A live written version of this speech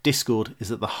Discord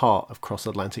is at the heart of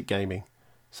cross-Atlantic gaming.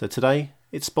 So today,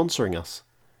 it's sponsoring us.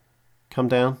 Come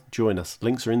down, join us.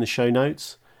 Links are in the show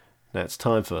notes. Now it's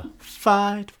time for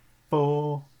Fight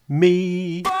For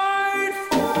Me. Fight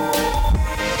for...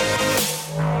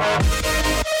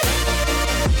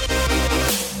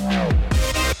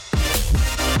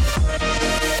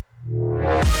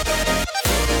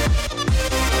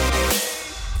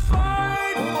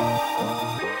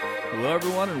 Hello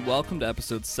everyone and welcome to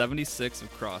episode 76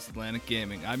 of Cross Atlantic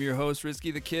Gaming. I'm your host, Risky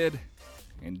the Kid,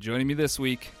 and joining me this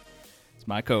week is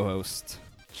my co-host,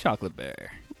 Chocolate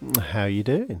Bear. How you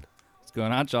doing? What's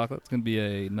going on, Chocolate? It's going to be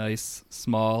a nice,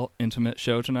 small, intimate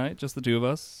show tonight, just the two of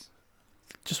us.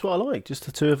 Just what I like, just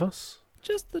the two of us.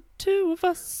 Just the two of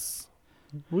us.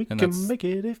 We can make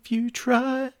it if you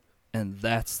try. And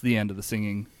that's the end of the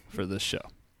singing for this show.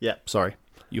 Yeah, sorry.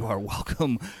 You are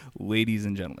welcome, ladies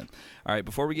and gentlemen. All right,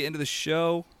 before we get into the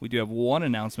show, we do have one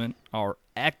announcement. Our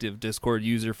active Discord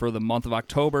user for the month of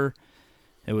October,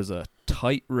 it was a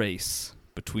tight race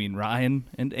between Ryan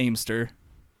and Aimster.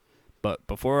 But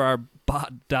before our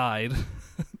bot died,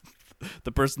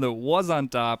 the person that was on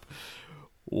top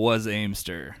was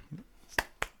Aimster.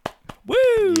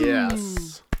 Woo!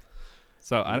 Yes.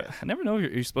 So I never know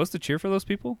if you're supposed to cheer for those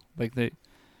people. Like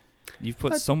you've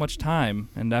put so much time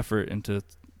and effort into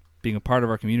being a part of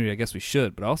our community. I guess we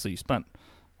should, but also you spent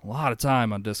a lot of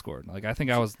time on Discord. Like I think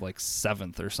I was like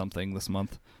 7th or something this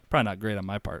month. Probably not great on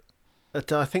my part.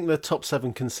 I think the top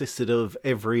 7 consisted of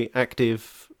every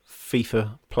active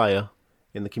FIFA player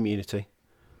in the community.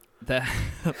 That's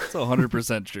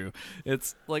 100% true.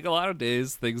 It's like a lot of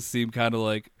days things seem kind of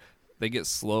like they get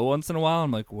slow once in a while.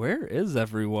 I'm like, where is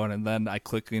everyone? And then I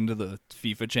click into the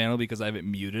FIFA channel because I have it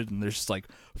muted, and there's just like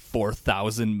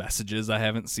 4,000 messages I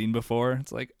haven't seen before.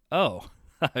 It's like, oh,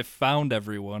 I found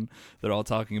everyone. They're all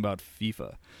talking about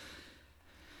FIFA.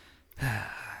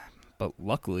 But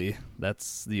luckily,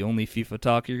 that's the only FIFA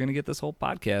talk you're going to get this whole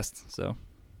podcast. So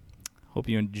hope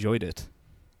you enjoyed it.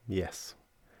 Yes,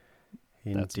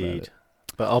 indeed.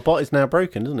 But our bot is now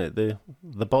broken, isn't it?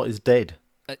 The bot is dead.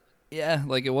 Yeah,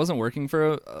 like it wasn't working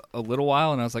for a little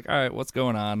while, and I was like, all right, what's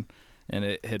going on? And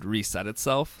it had reset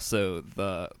itself, so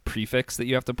the prefix that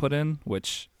you have to put in,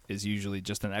 which is usually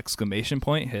just an exclamation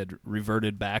point, had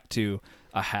reverted back to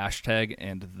a hashtag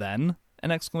and then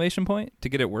an exclamation point to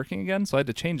get it working again, so I had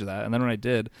to change that. And then when I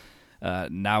did,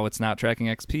 now it's not tracking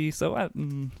XP, so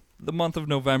the month of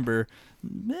November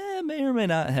may or may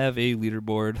not have a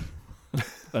leaderboard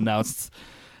announced.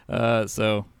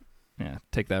 So, yeah,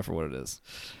 take that for what it is.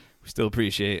 We still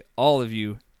appreciate all of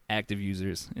you active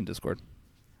users in Discord.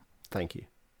 Thank you.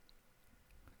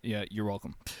 Yeah, you're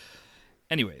welcome.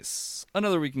 Anyways,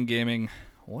 another week in gaming.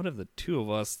 What have the two of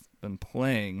us been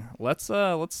playing? Let's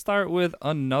start with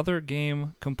another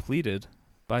game completed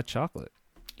by Chocolate.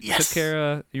 Yes.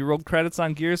 You rolled credits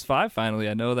on Gears 5 finally.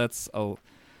 I know that's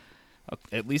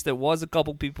at least it was a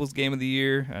couple people's game of the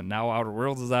year, and now Outer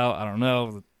Worlds is out. I don't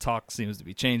know. The talk seems to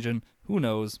be changing. Who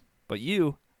knows? But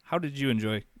how did you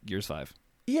enjoy Gears 5?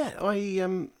 Yeah,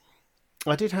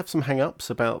 I did have some hang-ups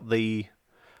about the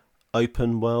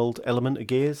open world element of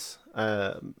Gears,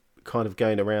 kind of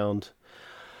going around.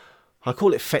 I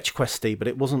call it fetch questy, but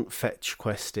it wasn't fetch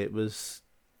quest. It was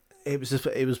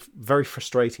very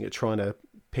frustrating at trying to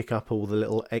pick up all the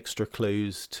little extra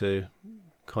clues to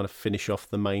kind of finish off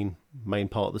the main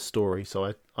part of the story.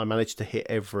 So I managed to hit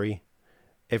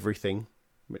everything,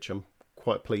 which I'm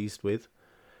quite pleased with.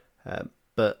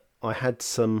 But I had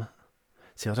some...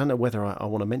 See, I don't know whether I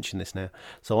want to mention this now.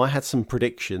 So I had some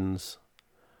predictions,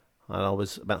 and I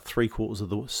was about 3/4 of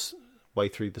the way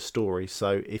through the story.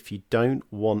 So if you don't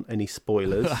want any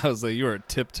spoilers... I was like, you are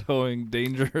tiptoeing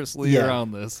dangerously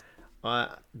around this.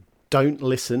 Don't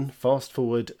listen. Fast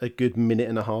forward a good minute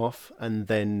and a half, and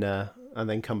then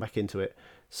come back into it.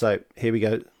 So here we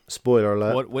go. Spoiler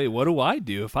alert. What do I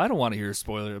do if I don't want to hear a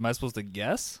spoiler? Am I supposed to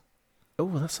guess?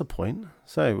 Oh, that's a point.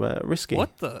 So, Risky.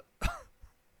 What the...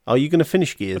 Are you going to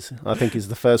finish Gears? I think is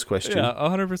the first question. Yeah,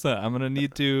 100%. I'm going to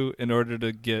need to in order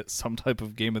to get some type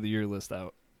of Game of the Year list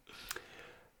out.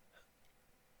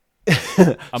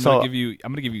 I'm going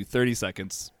to give you 30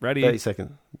 seconds. Ready? 30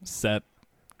 seconds. Set.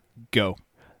 Go.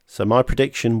 So my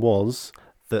prediction was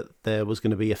that there was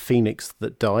going to be a Phoenix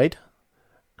that died,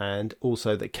 and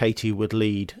also that Katie would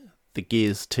lead the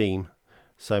Gears team.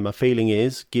 So my feeling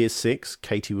is Gears 6,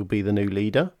 Katie will be the new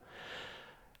leader.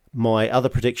 My other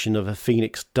prediction of a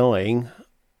Phoenix dying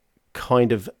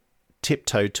kind of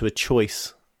tiptoed to a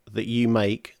choice that you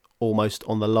make almost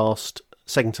on the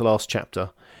second to last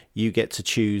chapter. You get to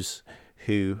choose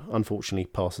who unfortunately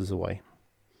passes away.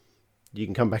 You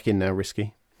can come back in now,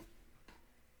 Risky.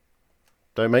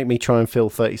 Don't make me try and fill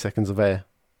 30 seconds of air.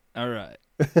 All right.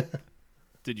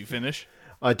 Did you finish?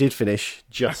 I did finish,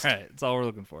 just. All right, that's all we're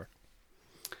looking for.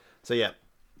 So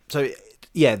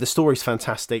yeah, the story's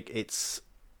fantastic. It's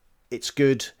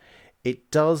good.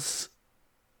 It does.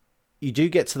 You do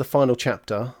get to the final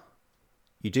chapter.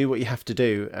 You do what you have to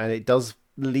do, and it does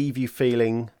leave you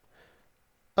feeling,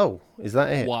 oh, is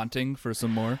that it? Wanting for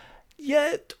some more.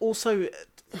 Yeah. Also,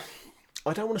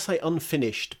 I don't want to say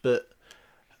unfinished, but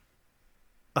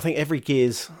I think every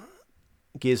Gears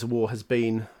of War has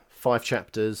been 5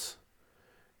 chapters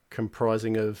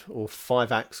comprising of, or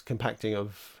 5 acts compacting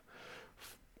of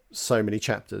so many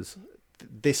chapters.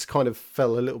 This kind of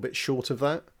fell a little bit short of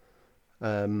that.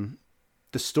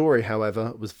 The story,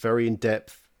 however, was very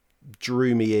in-depth,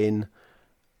 drew me in,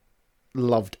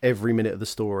 loved every minute of the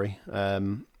story,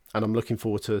 and I'm looking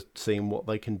forward to seeing what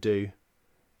they can do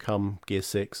come Gear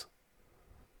 6.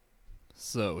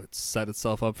 So it set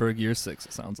itself up for a Gear 6,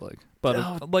 it sounds like. But,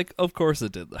 of course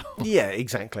it did, though. Yeah,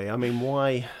 exactly. I mean,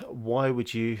 why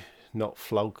would you not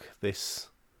flog this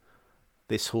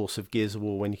horse of Gears of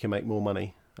War when you can make more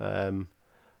money? I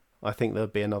think there'll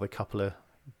be another couple of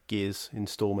Gears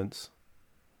installments.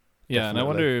 Yeah, Definitely. And I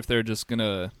wonder if they're just going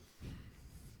to...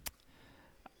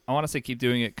 I want to say keep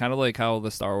doing it kind of like how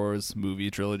the Star Wars movie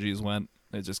trilogies went.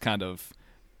 It's just kind of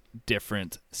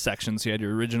different sections. You had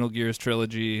your original Gears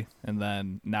trilogy, and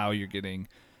then now you're getting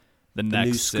the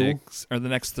next 6 or the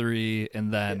next 3,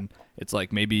 and then it's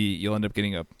like maybe you'll end up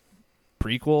getting a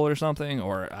prequel or something,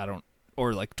 or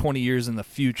like 20 years in the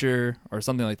future or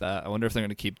something like that. I wonder if they're going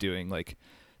to keep doing like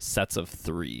sets of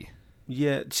 3.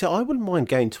 Yeah, so I wouldn't mind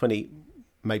going 20,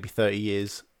 maybe 30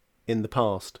 years in the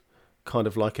past, kind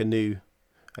of like a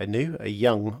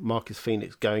young Marcus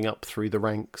Phoenix going up through the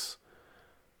ranks.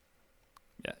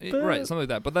 Yeah, right, something like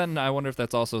that. But then I wonder if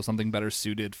that's also something better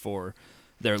suited for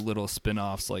their little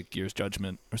spin-offs like Gears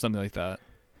Judgment or something like that.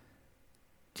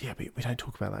 Yeah, but we don't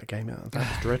talk about that game. That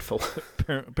was dreadful.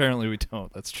 Apparently we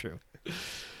don't. That's true.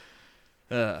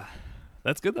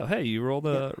 That's good though. Hey, you rolled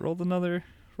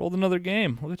another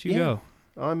game. Look at you go.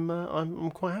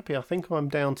 I'm quite happy. I think I'm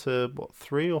down to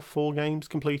 3 or 4 games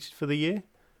completed for the year.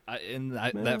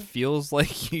 That feels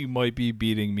like you might be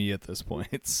beating me at this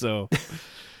point. So,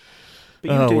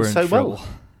 but you were doing so well.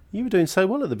 You were doing so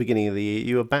well at the beginning of the year.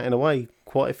 You were batting away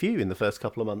quite a few in the first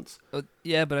couple of months.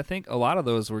 Yeah, but I think a lot of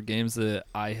those were games that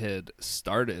I had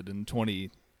started in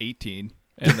 2018,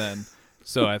 and then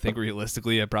so I think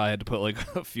realistically I probably had to put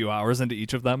like a few hours into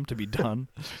each of them to be done.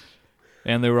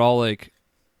 And they were all like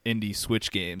indie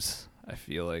Switch games. I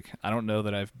feel like I don't know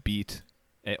that I've beat.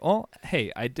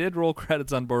 Hey, I did roll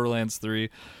credits on Borderlands 3.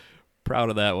 Proud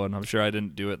of that one. I'm sure I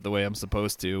didn't do it the way I'm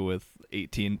supposed to with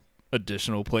 18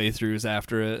 additional playthroughs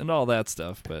after it and all that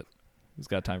stuff, but who's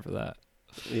got time for that?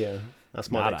 Yeah, that's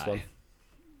my next one.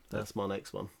 That's my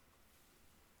next one.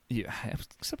 Yeah, I'm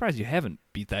surprised you haven't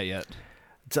beat that yet.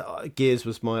 Gears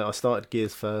was I started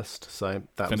Gears first, so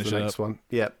that was the next one.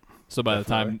 Yep. So by the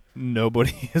time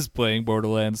nobody is playing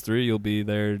Borderlands 3, you'll be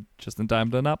there just in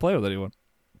time to not play with anyone.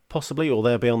 Possibly, or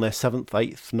they'll be on their 7th,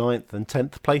 8th, 9th, and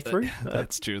 10th playthrough.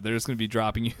 That's true. They're just going to be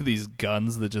dropping you these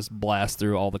guns that just blast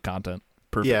through all the content.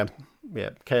 Perfect.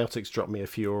 Yeah. Chaotix dropped me a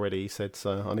few already, he said,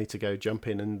 so I need to go jump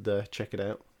in and check it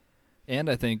out. And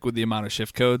I think with the amount of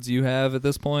shift codes you have at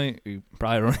this point, you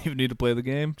probably don't even need to play the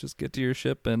game. Just get to your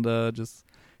ship and just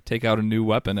take out a new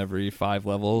weapon every 5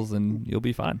 levels, and you'll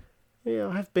be fine. Yeah,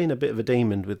 I have been a bit of a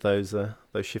demon with those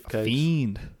shift codes.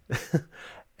 Fiend.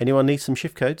 Anyone need some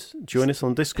shift codes? Join us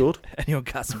on Discord. Anyone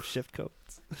got some shift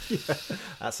codes? Yeah,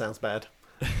 that sounds bad.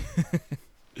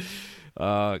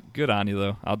 Good on you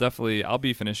though. I'll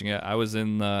be finishing it. I was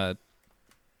in the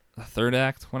 3rd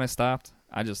act when I stopped.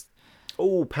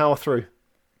 Power through.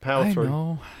 I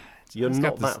know. You're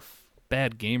not that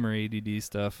bad gamer ADD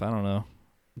stuff. I don't know.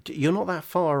 You're not that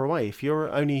far away. If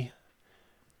you're only,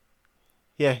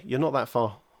 you're not that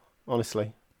far.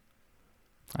 Honestly.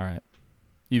 All right,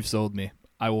 you've sold me.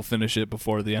 I will finish it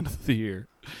before the end of the year,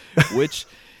 which,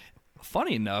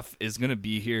 funny enough, is going to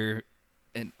be here.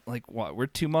 And we're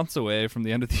 2 months away from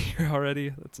the end of the year already.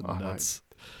 That's nuts.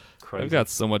 Crazy. I've got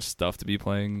so much stuff to be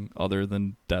playing other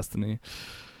than Destiny.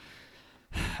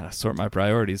 I sort my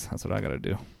priorities. That's what I got to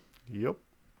do. Yep.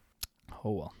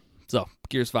 Oh well. So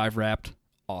Gears 5 wrapped.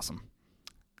 Awesome.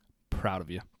 Proud of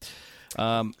you.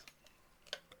 All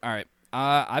right.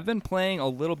 I've been playing a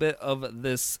little bit of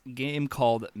this game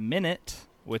called Minit,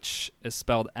 which is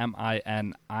spelled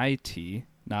MINIT.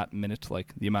 Not minute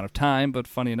like the amount of time, but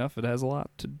funny enough, it has a lot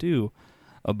to do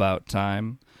about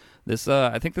time. This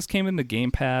I think this came into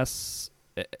Game Pass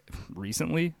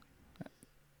recently.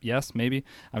 Yes, maybe.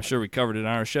 I'm sure we covered it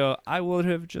on our show. I would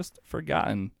have just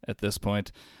forgotten at this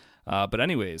point. But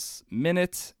anyways,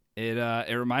 Minute,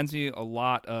 it reminds me a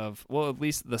lot of, well, at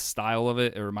least the style of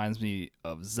it. It reminds me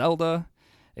of Zelda,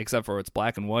 except for it's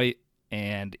black and white,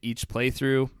 and each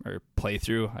playthrough,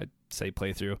 I'd say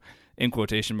playthrough, in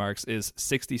quotation marks, is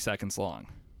 60 seconds long.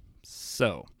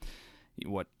 So,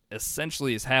 what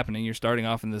essentially is happening, you're starting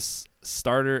off in this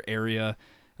starter area.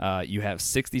 You have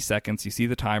 60 seconds. You see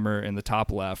the timer in the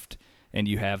top left, and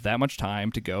you have that much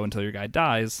time to go until your guy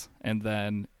dies, and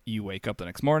then you wake up the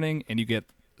next morning, and you get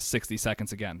 60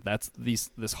 seconds again.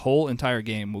 This whole entire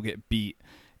game will get beat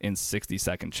in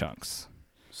 60-second chunks.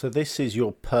 So this is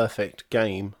your perfect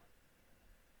game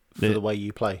for the way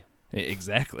you play.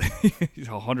 Exactly.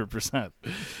 100%.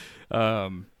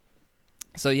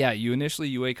 So yeah,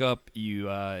 you wake up,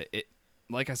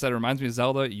 like I said, it reminds me of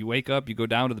Zelda. You wake up, you go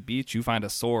down to the beach, you find a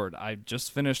sword. I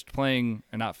just finished playing,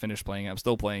 or not finished playing, I'm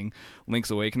still playing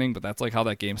Link's Awakening, but that's like how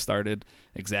that game started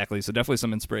exactly. So definitely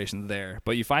some inspiration there.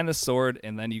 But you find this sword,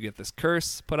 and then you get this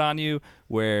curse put on you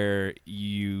where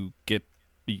you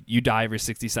die every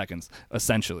 60 seconds,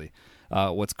 essentially.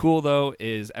 What's cool, though,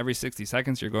 is every 60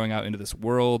 seconds you're going out into this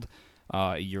world.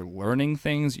 You're learning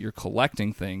things, you're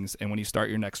collecting things, and when you start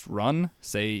your next run,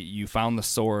 say you found the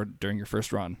sword during your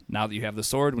first run. Now that you have the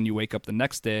sword, when you wake up the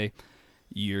next day,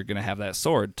 you're going to have that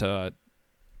sword to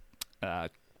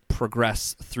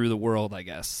progress through the world, I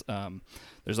guess.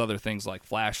 There's other things like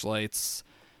flashlights,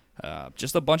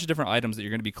 just a bunch of different items that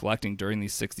you're going to be collecting during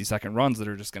these 60-second runs that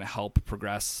are just going to help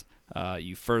progress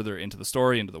you further into the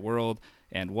story, into the world,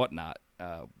 and whatnot.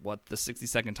 What the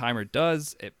 60-second timer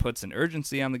does, it puts an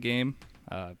urgency on the game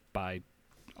by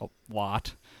a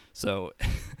lot. So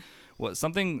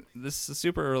this is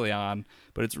super early on,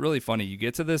 but it's really funny. You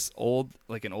get to this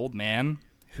an old man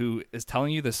who is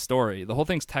telling you this story. The whole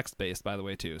thing's text-based, by the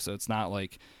way, too. So it's not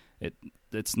like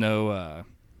there's no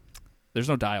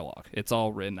dialogue. It's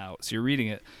all written out. So you're reading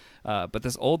it. But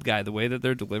this old guy, the way that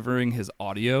they're delivering his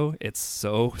audio, it's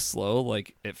so slow.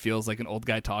 Like, it feels like an old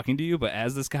guy talking to you. But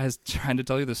as this guy's trying to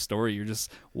tell you the story, you're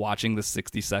just watching the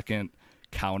 60-second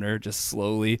counter just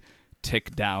slowly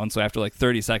tick down. So after like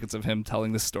 30 seconds of him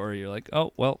telling the story, you're like,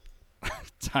 oh, well,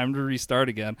 time to restart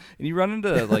again. And you run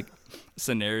into like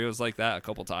scenarios like that a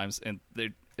couple times, and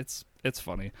it's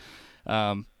funny.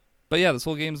 But yeah, this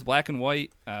whole game's black and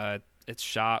white. It's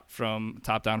shot from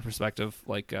top-down perspective,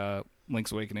 like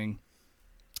Link's Awakening.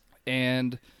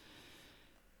 And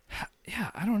yeah,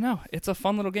 I don't know. It's a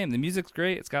fun little game. The music's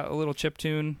great. It's got a little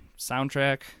chiptune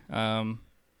soundtrack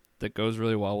that goes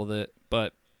really well with it.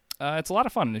 But it's a lot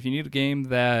of fun. And if you need a game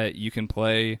that you can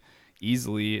play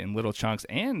easily in little chunks,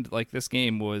 and like this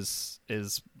game is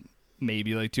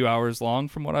maybe like 2 hours long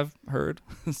from what I've heard.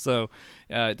 So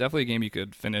definitely a game you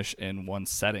could finish in one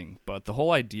setting. But the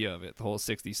whole idea of it, the whole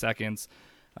 60 seconds,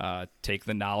 take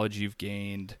the knowledge you've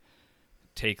gained,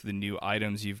 take the new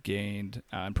items you've gained,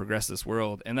 and progress this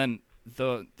world. And then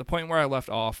the point where I left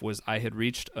off was I had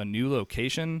reached a new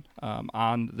location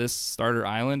on this starter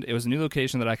island. It was a new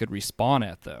location that I could respawn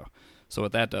at, though. So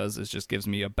what that does is just gives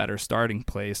me a better starting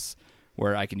place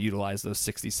where I can utilize those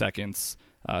 60 seconds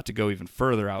to go even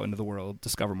further out into the world,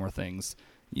 discover more things,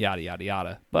 yada, yada,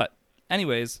 yada. But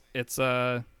anyways, it's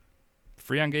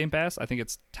free on Game Pass. I think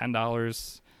it's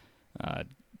 $10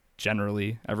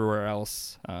 generally everywhere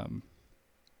else.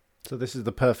 So this is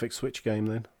the perfect Switch game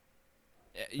then?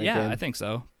 Yeah, again. I think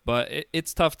so. But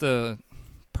it's tough to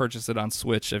purchase it on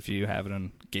Switch if you have it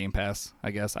on Game Pass,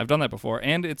 I guess. I've done that before.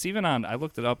 And it's even on, I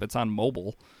looked it up, it's on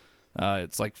mobile.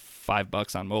 It's like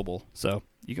 $5 on mobile. So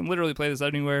you can literally play this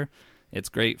anywhere. It's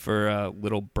great for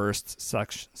little burst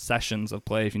sessions of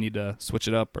play if you need to switch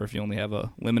it up or if you only have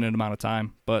a limited amount of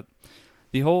time. But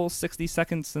the whole 60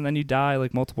 seconds and then you die,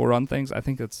 like multiple run things, I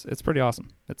think it's pretty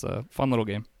awesome. It's a fun little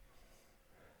game.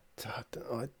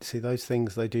 I see, those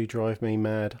things, they do drive me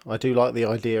mad. I do like the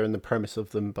idea and the premise of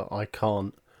them, but I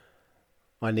can't.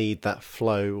 I need that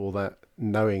flow or that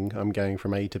knowing I'm going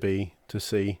from A to B to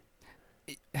C.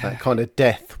 That kind of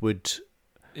death would...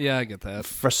 Yeah, I get that.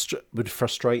 Would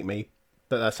frustrate me.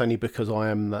 But that's only because I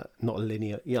am not a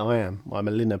linear... Yeah, I am. I'm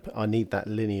a linear... I need that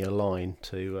linear line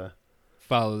to...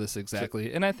 follow this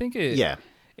exactly. And I think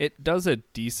it does a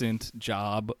decent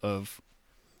job of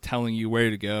telling you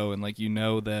where to go. And, like, you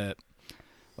know that...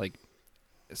 Like,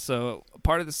 so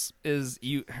part of this is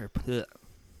you...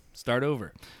 Start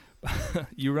over.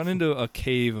 You run into a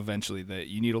cave eventually that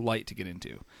you need a light to get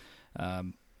into.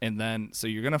 And then, so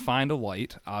you're going to find a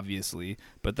light, obviously,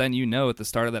 but then you know at the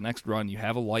start of that next run, you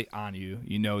have a light on you.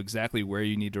 You know exactly where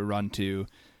you need to run to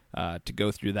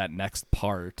go through that next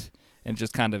part. and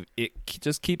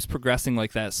just keeps progressing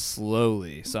like that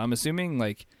slowly. So I'm assuming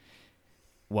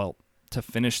to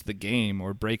finish the game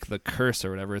or break the curse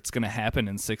or whatever, it's going to happen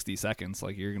in 60 seconds.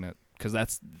 Like because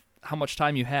that's how much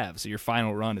time you have. So your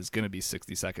final run is going to be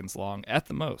 60 seconds long at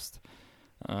the most.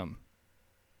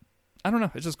 I don't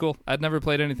know. It's just cool. I'd never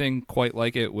played anything quite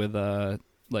like it with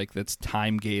that's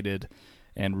time gated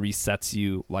and resets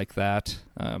you like that,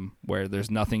 where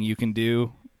there's nothing you can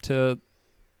do to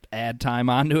add time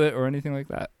onto it or anything like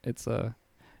that. It's a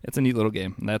neat little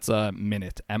game. And that's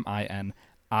Minit,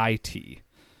 MINIT.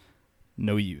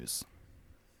 No U's.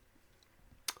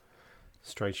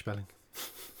 Strange spelling.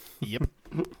 Yep.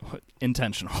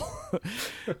 Intentional.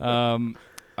 All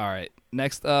right.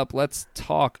 Next up, let's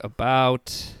talk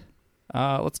about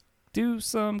let's do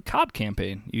some COD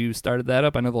campaign. You started that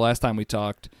up. I know the last time we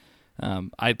talked,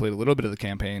 I played a little bit of the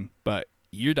campaign, but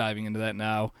you're diving into that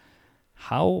now.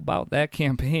 How about that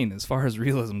campaign as far as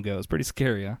realism goes? Pretty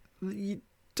scary, huh? It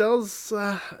does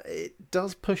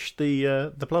push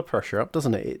the blood pressure up,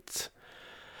 doesn't it?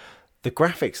 The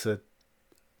graphics are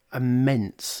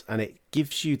immense, and it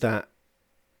gives you that.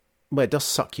 Well, it does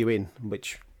suck you in,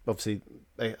 which obviously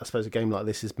I suppose a game like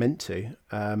this is meant to.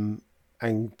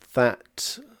 And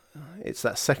that it's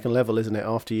that second level, isn't it?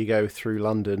 After you go through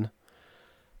London,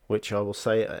 which I will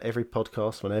say at every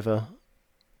podcast whenever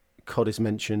COD is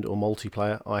mentioned or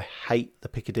multiplayer, I hate the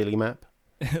Piccadilly map.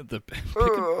 The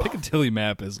Piccadilly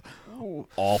map is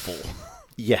awful.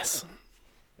 Yes,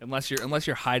 unless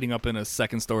you're hiding up in a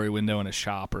second story window in a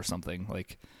shop or something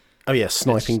like. Oh yeah,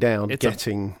 sniping down, it's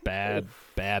getting bad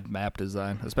map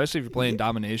design, especially if you're playing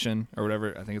Domination or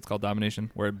whatever. I think it's called Domination,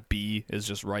 where B is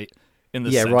just right in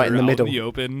the center, right in the middle, in the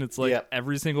open. It's like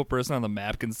every single person on the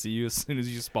map can see you as soon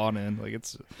as you spawn in. Like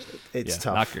it's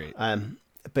tough, not great.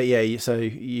 But yeah, so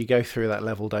you go through that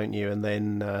level, don't you? And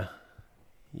then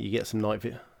you get some night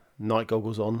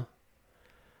goggles on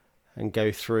and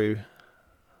go through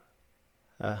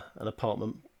an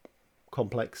apartment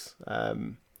complex.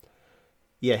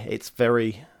 It's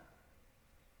very.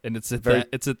 And it's at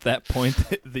that point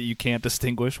that you can't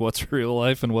distinguish what's real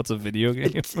life and what's a video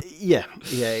game.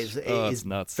 It's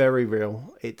nuts. Very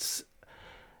real. It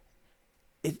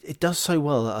does so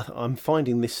well. I'm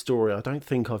finding this story. I don't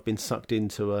think I've been sucked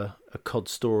into a COD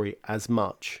story as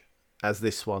much as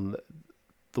this one.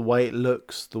 The way it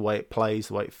looks, the way it plays,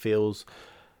 the way it feels,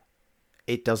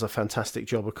 it does a fantastic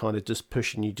job of kind of just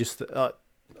pushing you.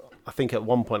 I think at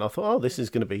one point I thought, this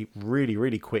is going to be really,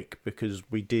 really quick because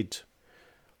we did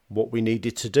what we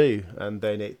needed to do, and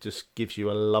then it just gives you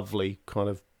a lovely kind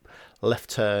of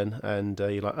left turn, and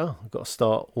you're like, I've got to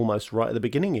start almost right at the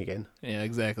beginning again. Yeah,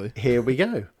 exactly. Here we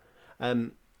go.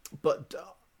 But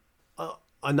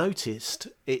I noticed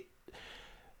it.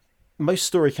 Most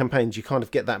story campaigns, you kind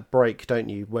of get that break, don't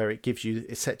you, where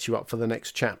it sets you up for the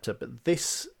next chapter. But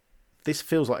this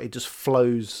feels like it just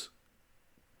flows.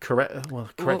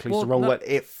 Correctly is the wrong word.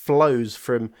 It flows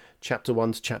from chapter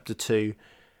 1 to chapter 2.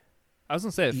 I was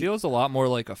going to say, it feels a lot more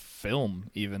like a film,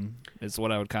 even, is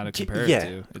what I would kind of compare it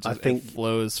to. It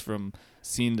flows from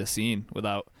scene to scene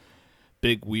without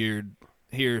big, weird,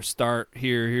 here's your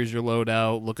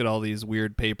loadout, look at all these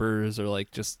weird papers, or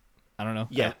like just, I don't know.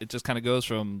 Yeah. It just kind of goes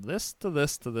from this to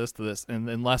this to this to this. And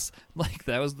unless, like,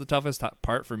 that was the toughest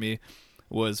part for me,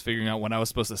 was figuring out when I was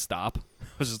supposed to stop. I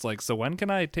was just like, so when can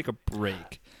I take a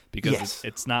break? Because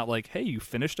it's not like, hey, you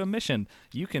finished a mission.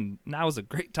 Now is a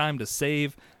great time to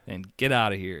save and get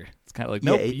out of here. It's kind of like,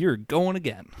 nope, you're going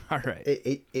again. All right.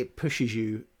 It pushes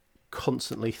you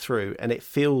constantly through, and it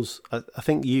feels, I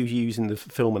think you using the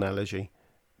film analogy,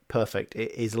 perfect.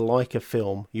 It is like a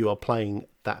film. You are playing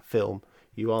that film.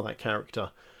 You are that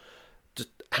character.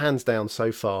 Just hands down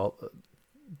so far,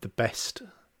 the best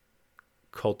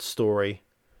COD story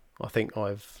I think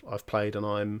I've played, and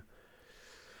I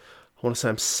want to say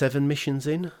I'm 7 missions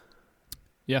in.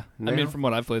 Yeah, now. I mean, from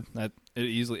what I've played, it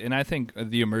easily, and I think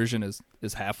the immersion is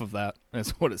half of that. That's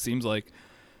what it seems like.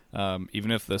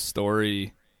 Even if the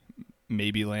story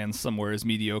maybe lands somewhere as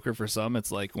mediocre for some,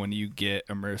 it's like when you get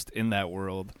immersed in that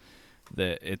world,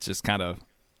 that it's just kind of,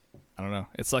 I don't know,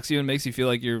 it sucks you and makes you feel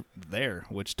like you're there,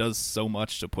 which does so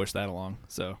much to push that along.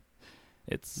 So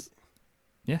it's,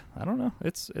 yeah, I don't know,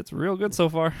 it's real good so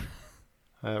far.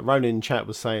 Ronan in chat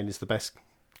was saying it's the best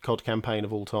COD campaign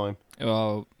of all time.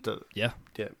 Oh, yeah,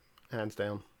 hands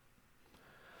down.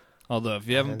 Although if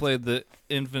you haven't played the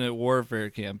Infinite Warfare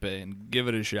campaign, give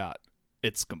it a shot.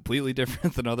 It's completely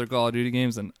different than other Call of Duty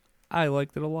games, and I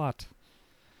liked it a lot.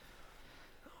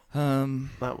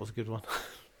 That was a good one.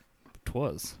 It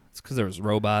was. It's because there was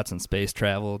robots and space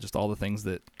travel, just all the things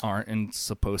that aren't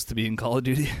supposed to be in Call of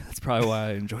Duty. That's probably why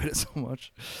I enjoyed it so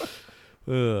much.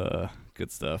 Good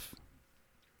stuff.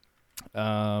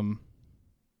 All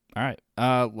right.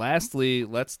 Lastly,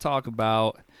 let's talk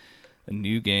about a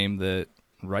new game that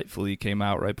rightfully came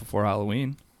out right before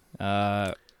Halloween.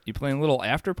 You playing a little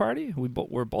After Party?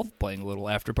 We're both playing a little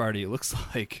After Party, it looks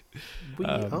like. We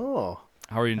are.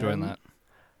 How are you enjoying that?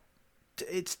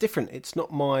 It's different. It's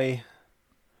not my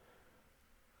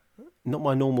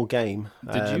normal game.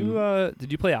 Did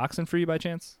you play Oxenfree by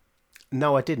chance?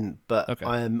 No, I didn't. But Okay.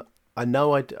 I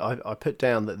know I put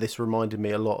down that this reminded me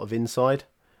a lot of Inside,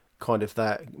 kind of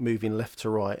that moving left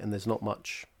to right, and there's not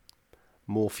much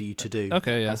more for you to do.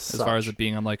 Okay, yeah. As far as such. it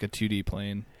being on like a 2D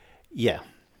plane. Yeah.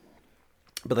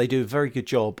 But they do a very good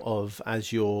job of,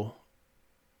 as you're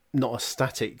not a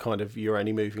static kind of, you're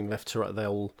only moving left to right,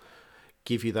 they'll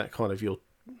give you that kind of, you're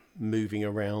moving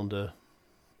around a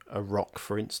rock,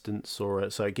 for instance, so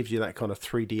it gives you that kind of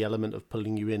 3D element of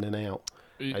pulling you in and out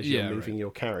as you're moving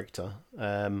your character.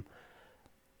 I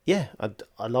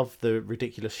love the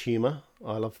ridiculous humour.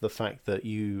 I love the fact that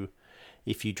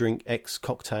if you drink X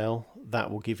cocktail, that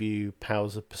will give you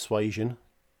powers of persuasion.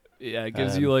 Yeah, it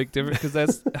gives you like different, because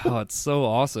that's it's so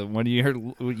awesome when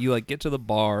you like get to the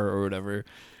bar or whatever,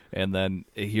 and then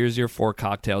here's your 4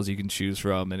 cocktails you can choose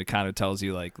from, and it kind of tells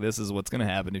you like this is what's gonna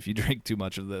happen if you drink too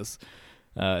much of this,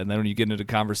 and then when you get into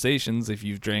conversations, if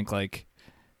you've drank like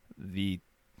the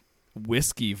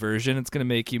whiskey version, it's gonna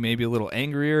make you maybe a little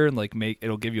angrier, and like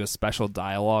it'll give you a special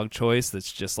dialogue choice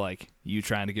that's just like you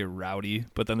trying to get rowdy.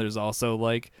 But then there's also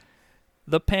like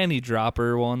the panty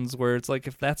dropper ones where it's like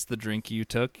if that's the drink you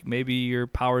took, maybe your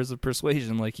powers of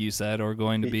persuasion, like you said, are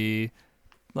going to be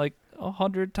like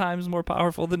 100 times more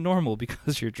powerful than normal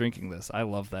because you're drinking this. I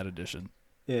love that addition.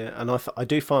 Yeah, and I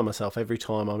do find myself every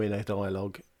time I'm in a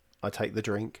dialogue, I take the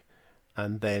drink,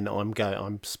 and then I'm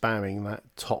spamming that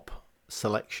top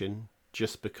selection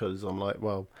just because I'm like,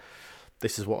 well,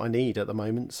 this is what I need at the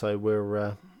moment, so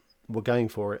we're going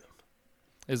for it.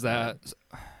 Is that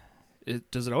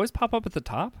does it always pop up at the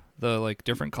top, the like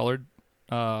different colored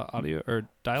audio or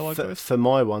dialogue voice? For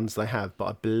my ones they have, but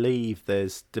I believe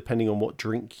there's, depending on what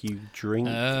drink you drink,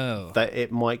 that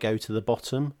it might go to the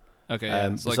bottom. Okay,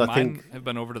 yeah. So so like I mine think have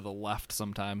been over to the left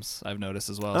sometimes, I've noticed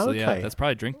as well. Oh, So yeah, okay. that's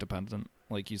probably drink dependent,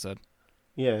 like you said.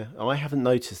 Yeah, I haven't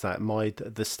noticed that.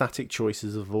 The static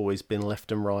choices have always been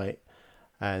left and right,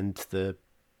 and the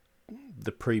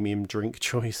premium drink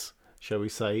choice, shall we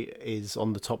say, is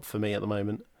on the top for me at the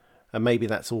moment. And maybe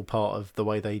that's all part of the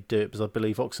way they do it, because I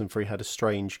believe Oxenfree had a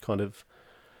strange kind of,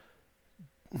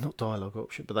 not dialogue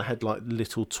option, but they had like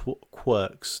little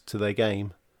quirks to their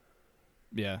game.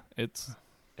 Yeah, it's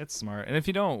smart. And if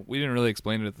you don't, we didn't really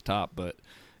explain it at the top, but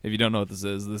if you don't know what this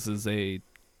is a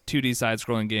 2D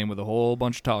side-scrolling game with a whole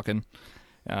bunch of talking.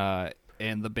 And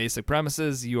the basic premise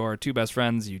is you are 2 best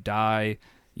friends, you die,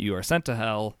 you are sent to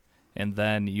hell, and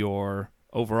then your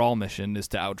overall mission is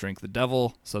to outdrink the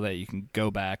devil so that you can go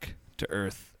back to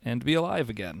Earth and be alive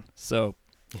again. So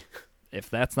if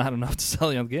that's not enough to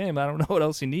sell you on the game, I don't know what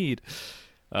else you need.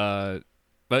 But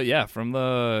yeah, from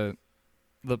the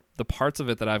parts of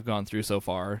it that I've gone through so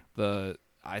far,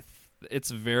 it's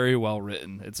very well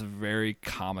written. It's very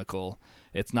comical.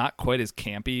 It's not quite as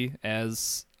campy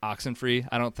as Oxenfree,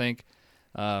 I don't think.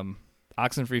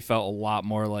 Oxenfree felt a lot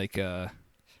more like the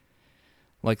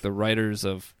writers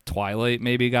of Twilight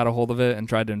maybe got a hold of it and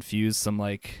tried to infuse some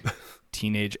like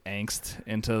teenage angst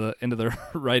into the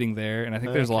writing there, and I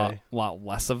think there's a lot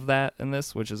less of that in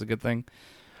this, which is a good thing.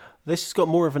 This has got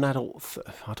more of an adult,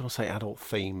 I don't want to say adult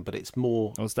theme, but it's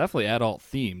more... Well, it's definitely adult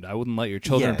themed. I wouldn't let your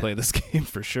children play this game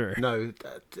for sure. No,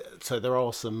 so there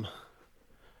are some...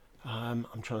 I'm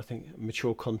trying to think,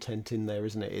 mature content in there,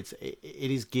 isn't it?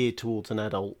 It is geared towards an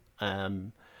adult,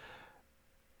 and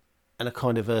a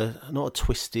kind of not a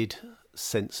twisted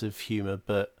sense of humour,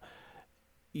 but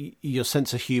your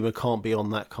sense of humour can't be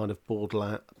on that kind of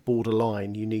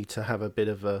borderline. You need to have a bit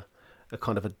of a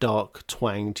kind of a dark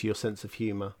twang to your sense of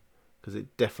humour, because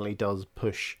it definitely does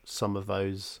push some of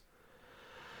those.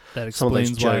 That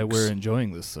explains why we're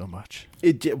enjoying this so much.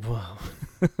 Well,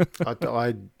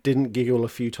 I didn't giggle a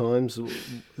few times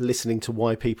listening to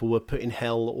why people were put in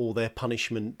hell or their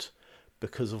punishment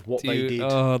because of what they did.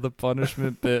 Oh, the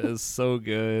punishment bit is so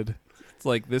good. It's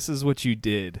like, this is what you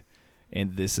did,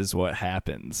 and this is what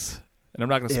happens. And I'm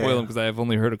not going to spoil them because I've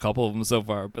only heard a couple of them so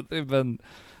far, but they've been...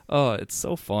 Oh, it's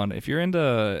so fun. If you're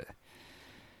into...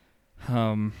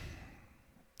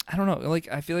 I don't know. Like,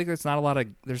 I feel like there's not a lot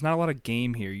of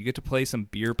game here. You get to play some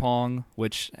beer pong,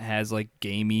 which has like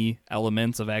gamey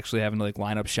elements of actually having to like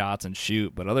line up shots and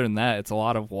shoot. But other than that, it's a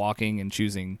lot of walking and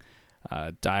choosing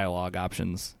dialogue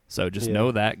options. So just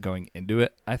know that going into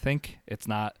it. I think it's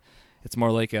not It's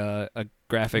more like a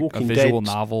graphic, Walking a visual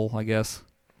Dead. novel, I guess.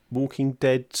 Walking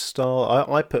Dead style.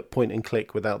 I put point and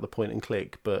click without the point and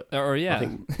click, but Or yeah, I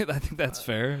think, I think that's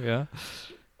fair. Yeah.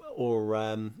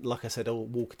 or like I said,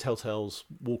 Telltale's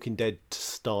Walking Dead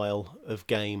style of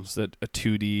game. It's a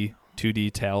 2D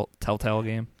Telltale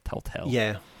game. Telltale.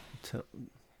 Yeah,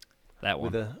 That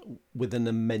one. with an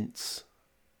immense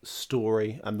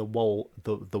story, and the wall.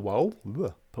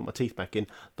 Put my teeth back in.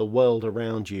 The world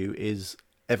around you is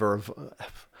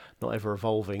not ever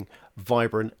evolving,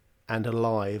 vibrant and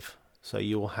alive. So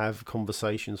you'll have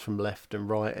conversations from left and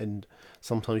right, and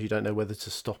sometimes you don't know whether to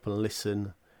stop and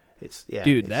listen.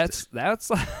 Dude, that's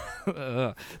that's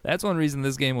one reason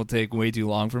this game will take way too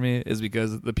long for me, is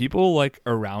because the people like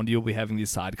around you will be having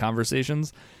these side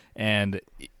conversations, and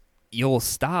you'll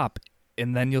stop,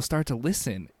 and then you'll start to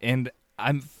listen, and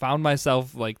I found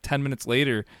myself like 10 minutes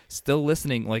later still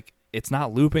listening. Like, it's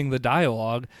not looping the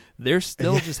dialogue; they're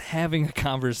still just having a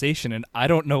conversation, and I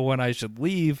don't know when I should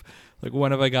leave. Like,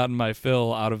 when have I gotten my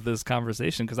fill out of this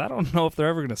conversation? Because I don't know if they're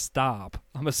ever going to stop.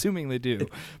 I'm assuming they do,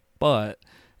 but.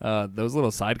 Those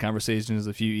little side conversations,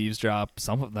 if you eavesdrop,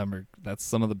 some of them that's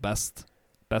some of the best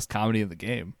comedy in the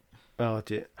game. Oh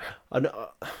dear.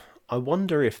 I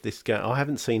wonder if this game, I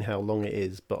haven't seen how long it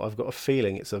is, but I've got a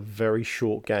feeling it's a very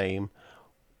short game.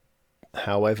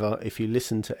 However, if you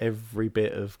listen to every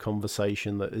bit of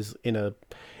conversation that is in a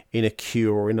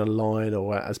queue or in a line,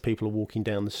 or as people are walking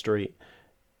down the street,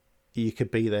 you could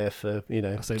be there for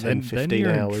 10, 15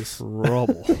 hours. In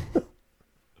trouble.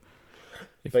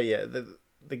 But yeah, the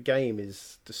game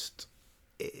is just,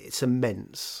 it's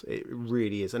immense. It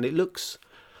really is. And it looks,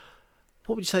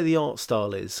 what would you say the art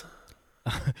style is?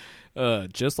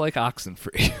 Just like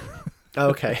Oxenfree.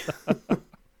 Okay.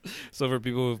 So for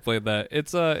people who've played that,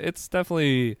 it's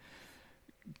definitely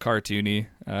cartoony.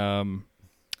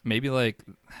 Maybe like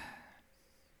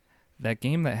that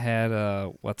game that had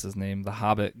what's his name, the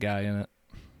Hobbit guy in it.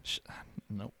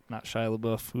 Nope, not Shia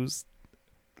LaBeouf. Who's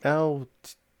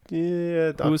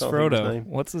Frodo?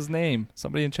 What's his name?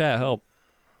 Somebody in chat, help.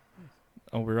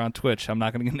 Oh, we're on Twitch. I'm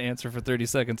not going to get an answer for 30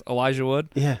 seconds. Elijah Wood?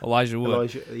 Yeah. Elijah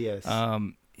Wood. Yes.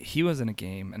 He was in a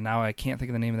game, and now I can't think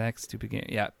of the name of that stupid game.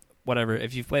 Yeah, whatever.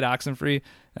 If you've played Oxenfree,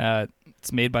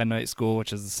 it's made by Night School,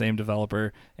 which is the same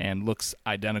developer, and looks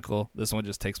identical. This one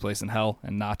just takes place in hell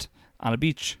and not on a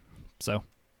beach. So,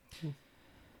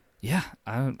 yeah,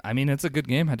 I mean, it's a good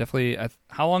game.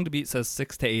 How long to beat says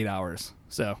 6 to 8 hours.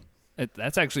 So,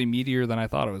 that's actually meatier than I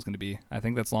thought it was going to be. I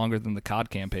think that's longer than the COD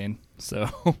campaign. So,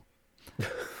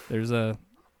 there's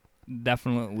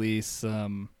definitely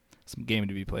some game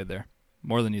to be played there.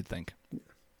 More than you'd think.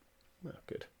 Oh,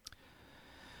 good.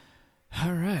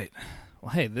 All right.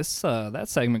 Well, hey, that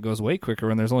segment goes way quicker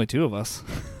when there's only two of us.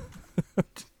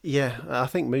 Yeah, I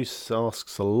think Moose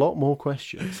asks a lot more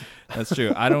questions. That's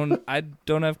true. I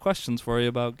don't have questions for you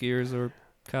about Gears or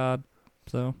COD.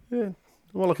 So yeah.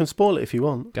 Well, I can spoil it if you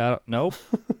want. Nope.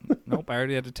 Nope. I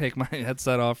already had to take my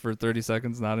headset off for 30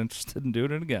 seconds. Not interested in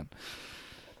doing it again.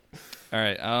 All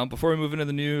right. Before we move into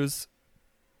the news,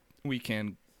 we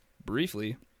can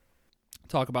briefly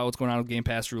talk about what's going on with Game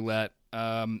Pass Roulette.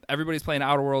 Everybody's playing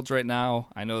Outer Worlds right now.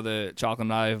 I know that Chalk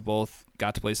and I have both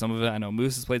got to play some of it. I know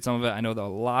Moose has played some of it. I know that a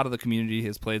lot of the community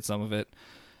has played some of it.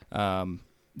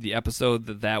 The episode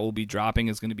that will be dropping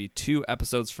is going to be 2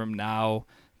 episodes from now.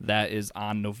 That is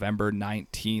on November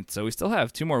 19th. So we still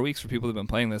have 2 more weeks for people who've been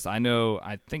playing this.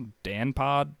 I think Dan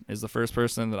Pod is the first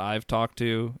person that I've talked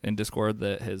to in Discord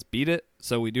that has beat it.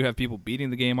 So we do have people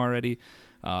beating the game already,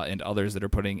 and others that are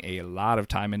putting a lot of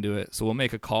time into it. So we'll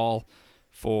make a call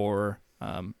for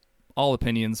all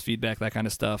opinions, feedback, that kind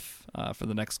of stuff for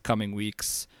the next coming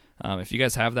weeks. If you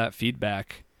guys have that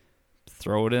feedback,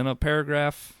 throw it in a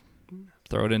paragraph,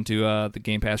 throw it into the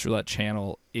Game Pass Roulette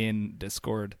channel in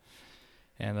Discord.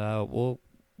 And we'll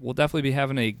definitely be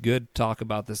having a good talk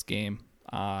about this game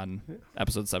on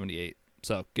episode 78.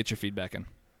 So get your feedback in.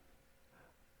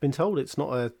 Been told it's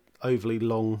not a overly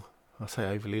long, a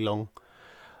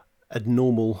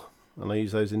normal, and I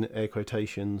use those in air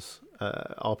quotations,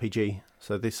 RPG.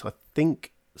 So this, I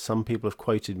think some people have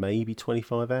quoted maybe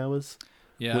 25 hours.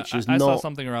 Yeah, which is I saw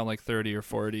something around like 30 or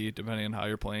 40, depending on how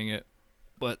you're playing it.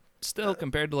 But still,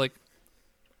 compared to like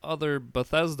other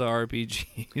Bethesda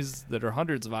RPGs that are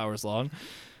hundreds of hours long,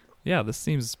 yeah, this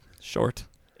seems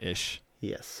short-ish.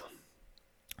 Yes.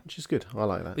 Which is good. I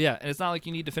like that. But yeah, and it's not like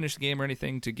you need to finish the game or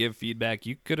anything to give feedback.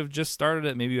 You could have just started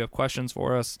it. Maybe you have questions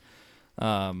for us,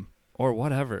 or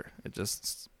whatever. It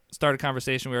just start a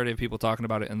conversation. We already have people talking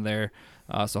about it in there.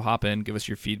 So hop in, give us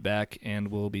your feedback, and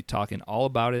we'll be talking all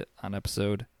about it on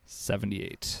episode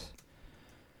 78.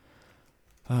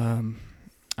 All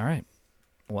right.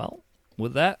 Well,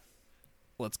 with that,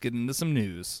 let's get into some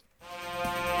news.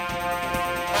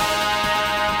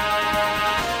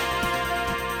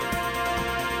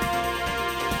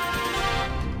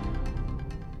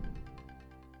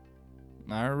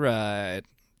 All right.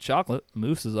 Chocolate,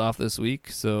 Moose is off this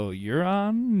week, so you're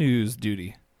on news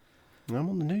duty. I'm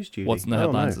on the news duty. What's in the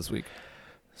headlines this week?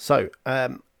 So,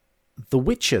 The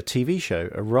Witcher TV show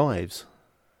arrives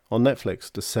on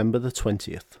Netflix December the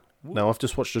 20th. Now, I've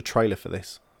just watched a trailer for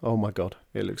this. Oh my god,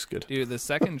 it looks good. Dude, the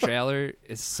second trailer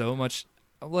is so much...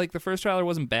 Like, the first trailer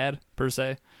wasn't bad, per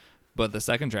se, but the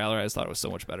second trailer, I just thought it was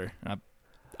so much better.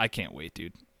 I can't wait,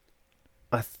 dude.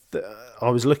 I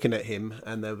was looking at him,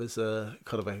 and there was a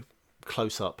kind of a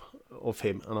close-up of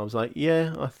him, and I was like,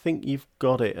 yeah, I think you've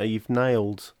got it. You've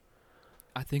nailed...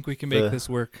 I think we can make this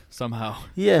work somehow.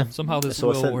 Yeah. Somehow this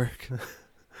will work.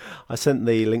 I sent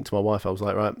the link to my wife. I was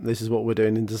like, right, this is what we're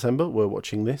doing in December. We're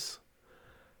watching this.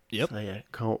 Yep. So, yeah,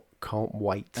 can't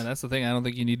wait. And that's the thing. I don't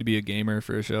think you need to be a gamer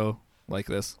for a show like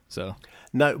this. So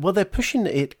no, well, they're pushing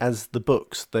it as the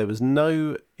books. There was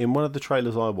no... In one of the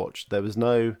trailers I watched, there was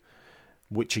no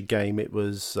Witcher game. It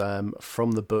was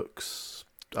from the books.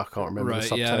 I can't remember the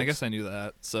subtext. Yeah, I guess I knew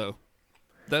that. So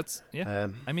that's... Yeah,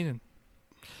 I mean...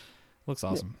 Looks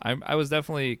awesome. Yeah. I was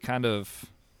definitely kind of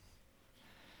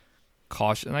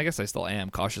cautious, and I guess I still am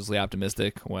cautiously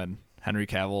optimistic when Henry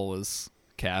Cavill was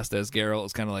cast as Geralt. It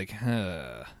was kind of like,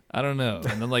 I don't know.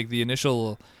 And then like the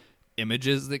initial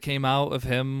images that came out of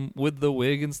him with the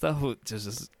wig and stuff,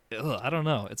 just I don't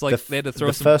know. It's like they had to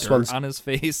throw some dirt on his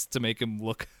face to make him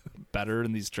look better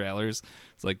in these trailers.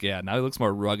 It's like, yeah, now he looks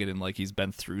more rugged and like he's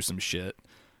been through some shit.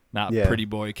 Not pretty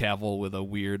boy Cavill with a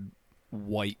weird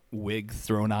white wig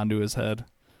thrown onto his head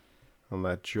on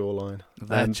that jawline.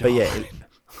 But yeah,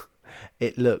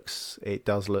 it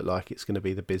does look like it's going to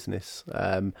be the business.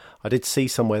 I did see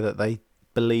somewhere that they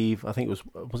believe, I think it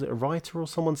was it a writer or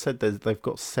someone said they've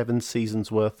got 7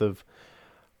 seasons worth of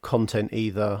content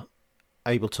either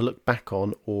able to look back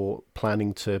on or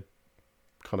planning to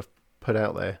kind of put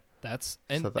out there. That's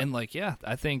and like, yeah,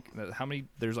 I think how many,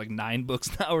 there's like 9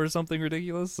 books now or something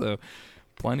ridiculous, so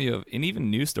plenty of, and even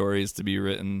new stories to be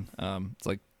written. It's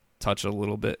like touch a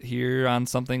little bit here on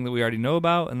something that we already know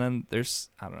about, and then there's,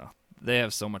 I don't know, they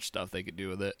have so much stuff they could do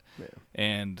with it. Yeah.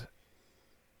 And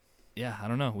yeah, I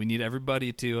don't know, we need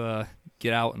everybody to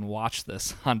get out and watch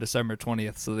this on December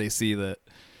 20th so they see that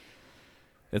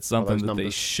it's something that they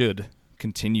should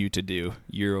continue to do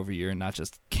year over year and not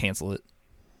just cancel it.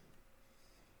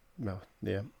 No,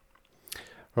 yeah.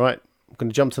 Right, I'm going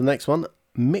to jump to the next one.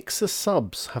 Mixer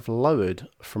subs have lowered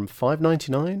from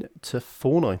 $5.99 to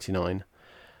 $4.99.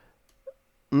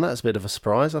 And that's a bit of a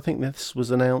surprise. I think this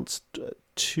was announced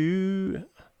two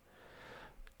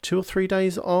or 3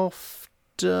 days after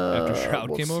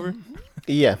Shroud came over?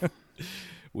 Yeah.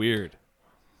 Weird.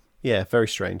 Yeah, very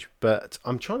strange. But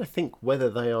I'm trying to think whether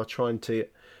they are trying to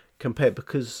compare,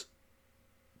 because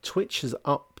Twitch has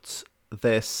upped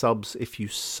their subs if you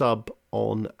sub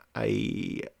on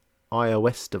a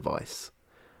iOS device.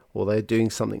 Or they're doing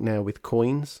something now with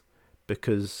coins,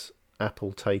 because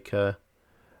Apple take a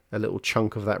little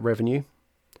chunk of that revenue.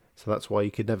 So that's why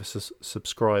you could never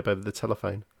subscribe over the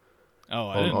telephone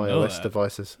on iOS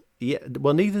devices. Yeah,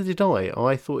 well, neither did I.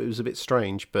 I thought it was a bit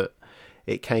strange, but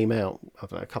it came out, I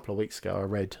don't know, a couple of weeks ago. I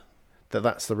read that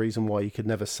that's the reason why you could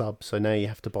never sub. So now you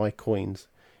have to buy coins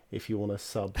if you want to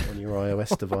sub on your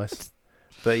iOS device.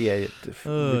 But yeah,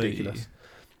 ridiculous.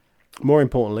 More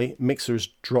importantly, Mixer has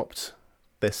dropped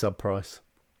their sub price,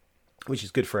 which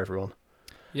is good for everyone.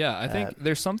 Yeah, I think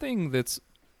there's something that's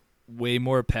way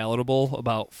more palatable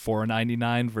about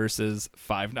 $4.99 versus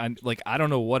 $5.99. Like, I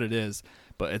don't know what it is,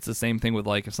 but it's the same thing with,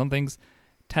 like, if something's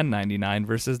 $10.99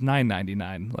 versus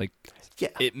 $9.99. Like, yeah,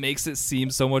 it makes it seem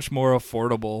so much more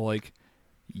affordable. Like,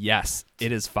 yes,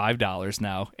 it is $5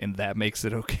 now, and that makes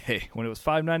it okay. When it was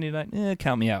 $5.99,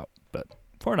 count me out. But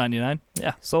 $4.99,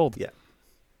 yeah, sold. Yeah,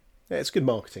 it's good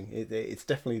marketing. It's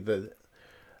definitely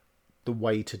the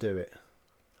way to do it.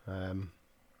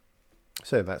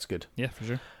 So that's good. Yeah, for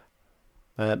sure.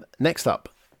 Next up,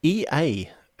 EA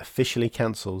officially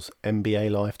cancels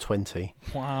NBA Live 20.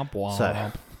 Womp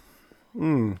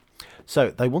womp. So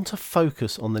they want to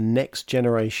focus on the next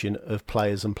generation of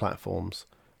players and platforms.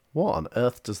 What on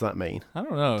earth does that mean? I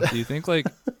don't know. Do you think like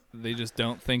they just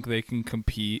don't think they can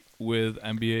compete with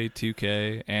NBA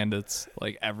 2K, and it's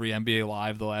like every NBA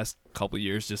Live the last couple of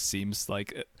years just seems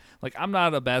like I'm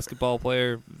not a basketball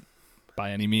player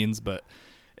by any means, but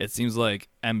it seems like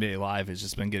NBA Live has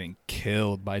just been getting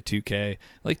killed by 2K.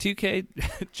 Like 2K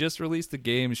just released a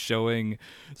game showing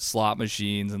slot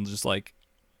machines and just like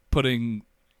putting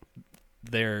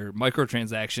their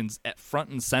microtransactions at front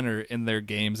and center in their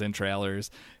games and trailers,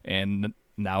 and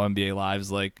now NBA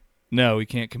Live's like, no, we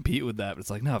can't compete with that. But it's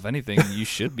like, no, if anything, you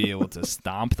should be able to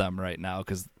stomp them right now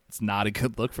because it's not a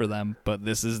good look for them. But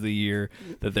this is the year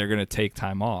that they're going to take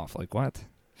time off. Like, what?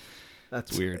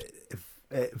 That's weird.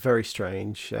 Very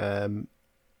strange. I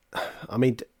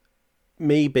mean,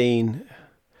 me being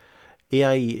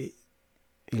EA,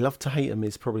 you love to hate them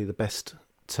is probably the best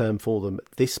term for them.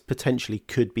 This potentially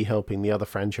could be helping the other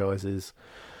franchises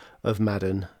of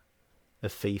Madden,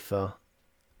 of FIFA,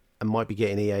 and might be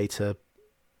getting EA to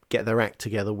get their act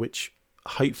together, which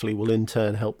hopefully will in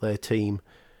turn help their team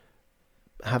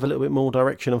have a little bit more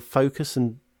direction and focus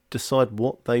and decide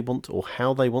what they want or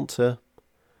how they want to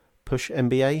push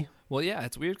NBA. Well, yeah,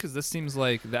 it's weird because this seems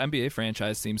like the NBA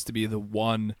franchise seems to be the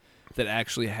one that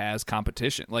actually has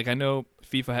competition. Like, I know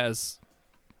FIFA has...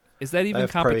 Is that even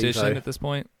competition at this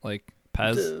point? Like,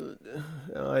 PES?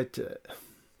 It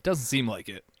doesn't seem like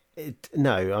it.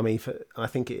 No, I mean, I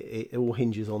think it all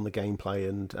hinges on the gameplay,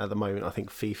 and at the moment, I think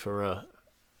FIFA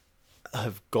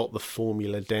have got the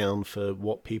formula down for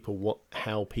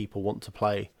how people want to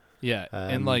play. Yeah,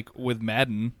 and like with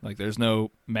Madden, like there's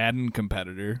no Madden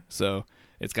competitor, so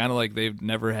it's kind of like they've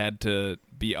never had to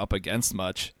be up against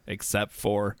much except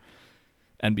for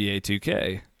NBA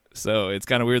 2K. So it's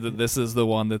kind of weird that this is the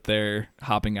one that they're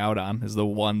hopping out on, is the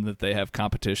one that they have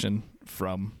competition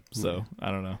from. So I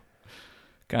don't know.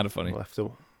 Kind of funny.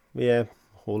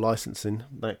 Or licensing.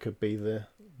 That could be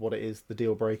what it is, the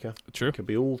deal breaker. True. It could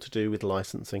be all to do with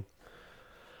licensing.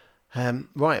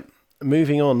 Right,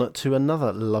 moving on to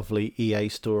another lovely EA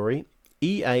story.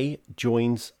 EA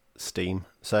joins Steam.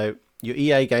 So your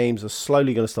EA games are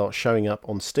slowly going to start showing up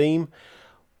on Steam,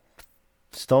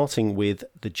 starting with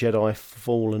the Jedi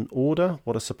Fallen Order.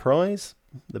 What a surprise.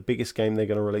 The biggest game they're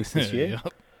going to release this year.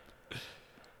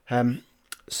 Yep.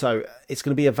 So it's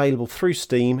going to be available through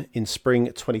Steam in spring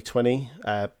 2020.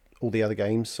 All the other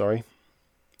games, sorry.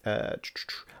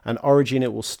 And Origin,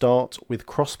 it will start with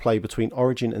crossplay between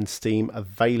Origin and Steam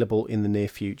available in the near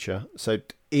future. So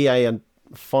EA are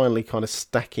finally kind of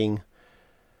stacking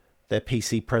their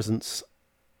PC presence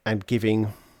and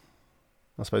giving,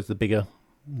 I suppose, the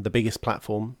biggest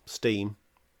platform, Steam,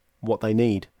 what they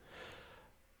need.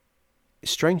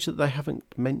 It's strange that they haven't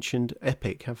mentioned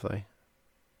Epic, have they?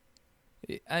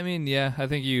 I mean, yeah, I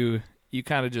think you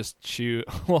kind of just choose.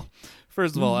 Well,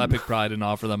 first of all, Epic probably didn't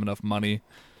offer them enough money,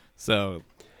 so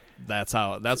that's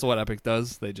what Epic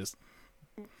does. They just,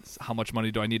 how much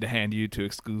money do I need to hand you to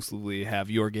exclusively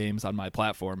have your games on my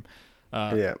platform?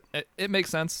 It makes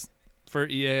sense for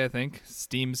EA. I think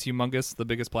Steam's humongous, the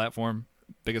biggest platform,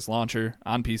 biggest launcher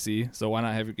on PC, so why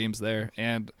not have your games there?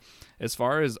 And as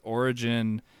far as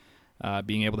Origin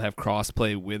being able to have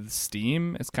crossplay with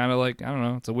Steam, it's kind of like, I don't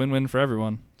know, it's a win-win for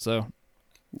everyone. So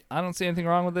I don't see anything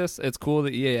wrong with this. It's cool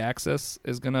that EA Access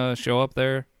is going to show up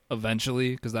there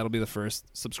eventually, because that'll be the first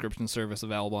subscription service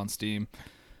available on Steam,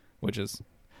 which is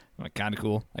kind of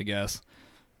cool, I guess.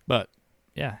 But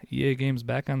yeah, EA games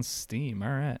back on Steam. All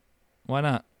right. Why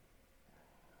not?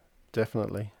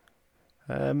 Definitely.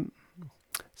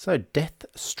 So Death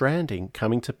Stranding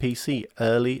coming to PC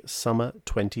early summer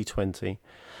 2020.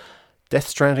 Death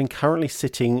Stranding currently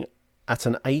sitting at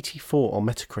an 84 on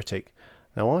Metacritic.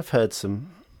 Now, I've heard some...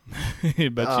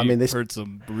 You've heard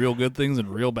some real good things and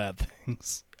real bad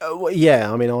things.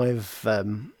 Yeah, I mean,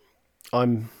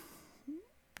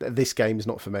 this game is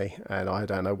not for me, and I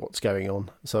don't know what's going on.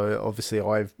 So, obviously,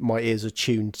 my ears are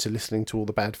tuned to listening to all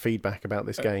the bad feedback about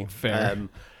this game. Fair.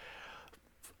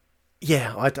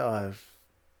 84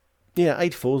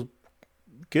 is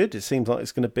good. It seems like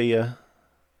it's going to be a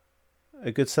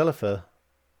good seller for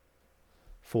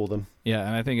them. Yeah,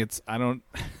 and I think I don't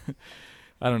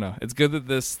know. It's good that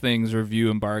this thing's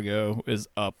review embargo is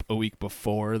up a week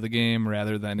before the game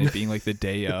rather than it being like the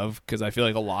day of, because I feel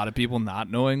like a lot of people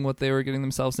not knowing what they were getting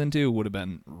themselves into would have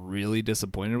been really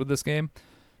disappointed with this game.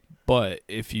 But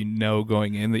if you know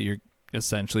going in that you're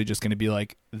essentially just going to be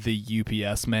like the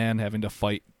UPS man having to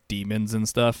fight demons and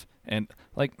stuff, and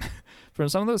like from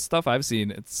some of the stuff I've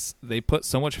seen, they put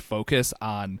so much focus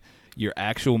on your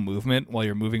actual movement while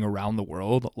you're moving around the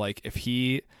world. Like if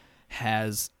he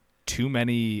has too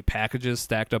many packages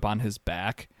stacked up on his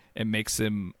back, it makes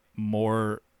him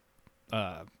more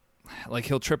like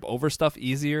he'll trip over stuff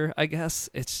easier, I guess.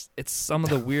 It's some of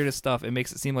the weirdest stuff. It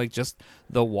makes it seem like just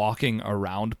the walking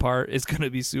around part is going to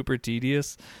be super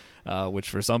tedious, which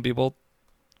for some people,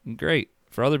 great.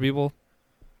 For other people,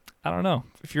 I don't know.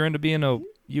 If you're into being a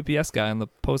UPS guy in the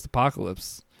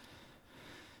post-apocalypse,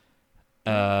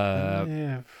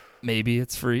 maybe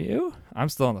it's for you. I'm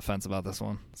still on the fence about this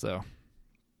one. So,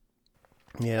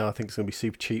 Yeah, I think it's going to be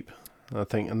super cheap. I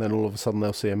think, and then all of a sudden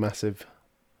they'll see a massive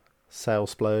sale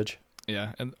splurge.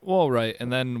 Yeah, and well, right,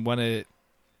 and then when it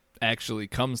actually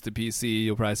comes to PC,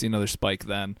 you'll probably see another spike.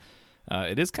 Then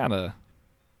it is kind of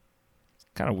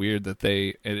weird that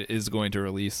it is going to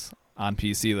release on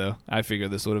PC though. I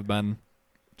figured this would have been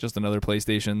just another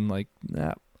PlayStation, like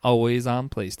always on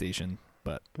PlayStation.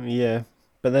 But yeah,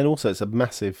 but then also it's a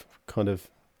massive kind of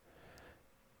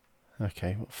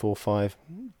 4, 5,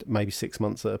 maybe 6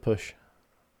 months at a push.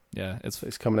 yeah,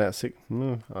 It's coming out at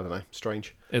I don't know,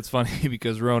 strange. It's funny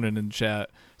because Ronan in chat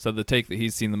said the take that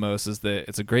he's seen the most is that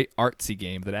it's a great artsy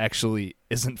game that actually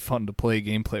isn't fun to play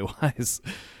gameplay wise.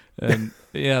 And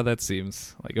yeah, that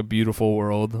seems like a beautiful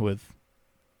world with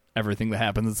everything that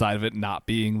happens inside of it not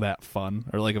being that fun,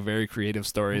 or like a very creative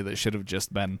story that should have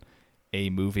just been a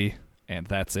movie and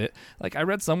that's it. Like I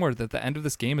read somewhere that the end of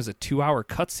this game is a 2-hour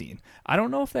cutscene. I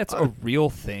don't know if that's a real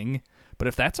thing, but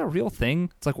if that's a real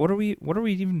thing, it's like what are we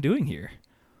even doing here?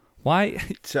 Why?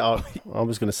 So, I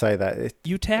was going to say that.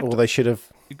 You tacked. Or they should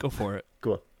have. Go for it.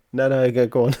 Go on. No,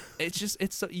 go on.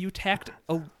 You tacked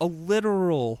a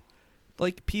literal,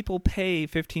 like people pay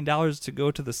 $15 to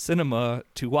go to the cinema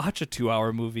to watch a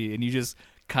 2-hour movie, and you just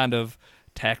kind of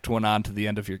tacked one on to the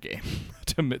end of your game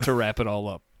to wrap it all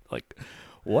up. Like,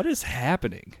 what is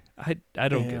happening? I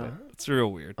don't get it. It's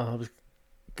real weird. I was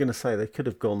going to say they could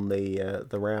have gone the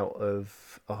route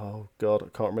of, oh god,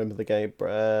 I can't remember the game.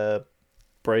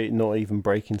 Not even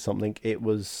breaking something. It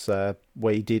was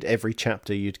where you did every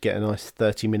chapter, you'd get a nice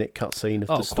 30-minute cutscene of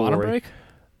the story. Quantum Break?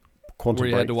 Quantum where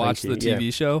you Break, had to watch the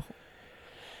TV show?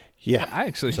 Yeah. I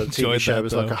actually so the enjoyed TV show that,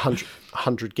 was though. like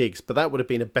 100 gigs, but that would have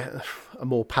been a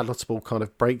more palatable kind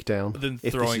of breakdown Than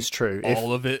if throwing this is true.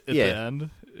 all of it at the end.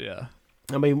 Yeah.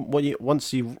 I mean,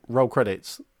 once you roll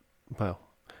credits, well,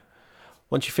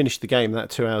 once you finish the game, that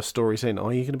 2-hour story's in,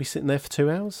 are you going to be sitting there for 2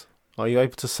 hours? Are you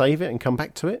able to save it and come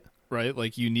back to it? Right,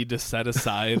 like you need to set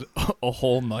aside a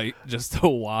whole night just to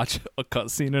watch a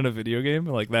cutscene in a video game.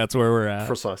 Like that's where we're at.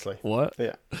 Precisely. What?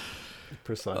 Yeah.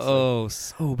 Precisely. Oh,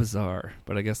 so bizarre.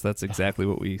 But I guess that's exactly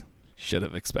what we should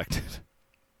have expected.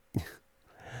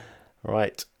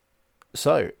 Right.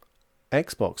 So,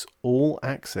 Xbox All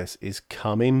Access is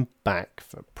coming back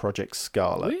for Project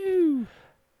Scarlet. Woo!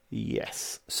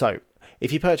 Yes. So,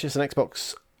 if you purchase an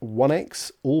Xbox One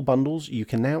X, all bundles, you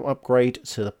can now upgrade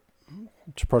to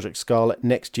Project Scarlet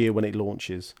next year when it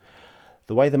launches.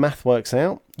 The way the math works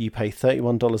out, you pay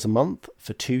 $31 a month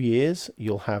for 2 years.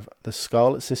 You'll have the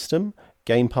Scarlet system,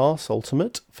 Game Pass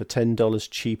Ultimate for $10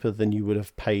 cheaper than you would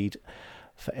have paid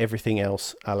for everything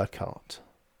else a la carte.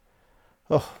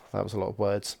 Oh, that was a lot of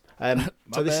words.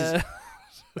 So this is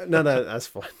no, that's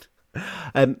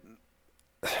fine.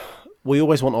 We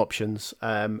always want options.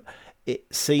 It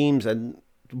seems, and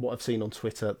what I've seen on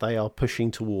Twitter, they are pushing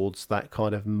towards that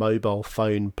kind of mobile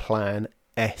phone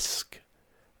plan-esque,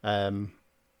 I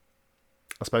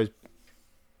suppose.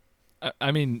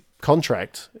 I mean,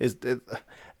 contract is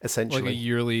essentially like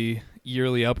a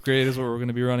yearly upgrade is what we're going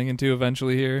to be running into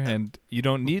eventually here, and you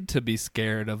don't need to be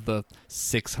scared of the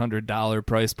 $600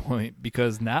 price point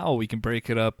because now we can break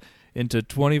it up into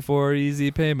 24 easy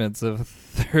payments of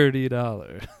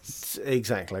 $30.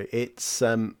 Exactly.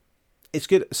 It's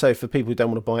good. So for people who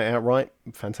don't want to buy it outright,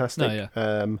 fantastic. Oh,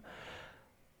 yeah.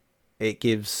 It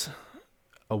gives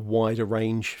a wider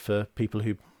range for people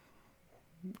who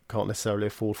can't necessarily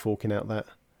afford forking out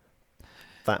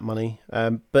that money.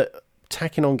 But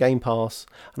tacking on Game Pass,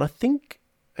 and I think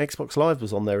Xbox Live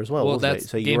was on there as well, wasn't it?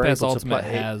 So Game Pass Ultimate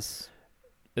has.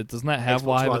 It does not have Xbox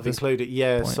live Live included.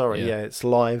 Yeah, point. sorry. Yeah, it's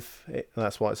live.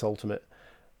 That's why it's Ultimate,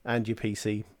 and your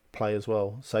PC play as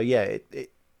well. So yeah,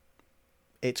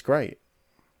 it's great.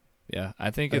 Yeah,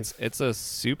 I think it's a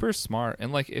super smart,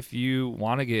 and like if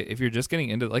you're just getting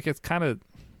into, like, it's kind of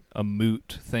a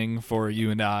moot thing for you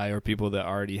and I or people that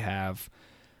already have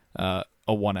a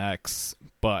One X.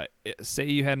 But say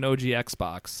you had an OG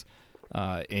Xbox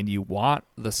and you want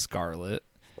the Scarlet,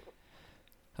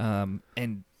 and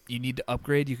you need to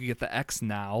upgrade, you could get the X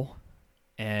now.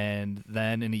 And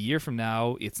then in a year from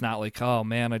now, it's not like, oh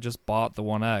man, I just bought the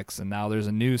One X and now there's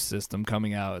a new system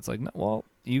coming out. It's like, no, well,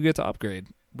 you get to upgrade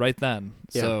right then.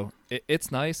 Yeah. So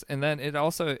it's nice. And then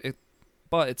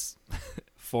but it's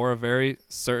for a very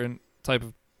certain type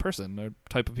of person or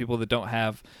type of people that don't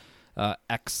have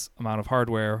X amount of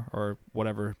hardware or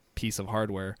whatever piece of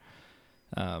hardware.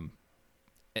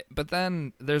 But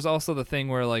then there's also the thing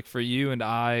where, like, for you and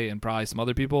I and probably some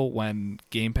other people, when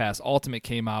Game Pass Ultimate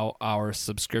came out, our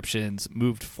subscriptions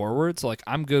moved forward. So, like,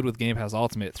 I'm good with Game Pass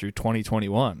Ultimate through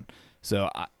 2021. So,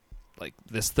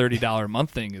 this $30 a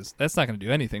month thing that's not going to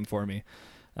do anything for me.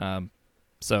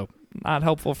 So not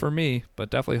helpful for me, but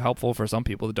definitely helpful for some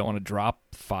people that don't want to drop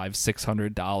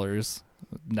 $500-$600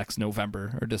 next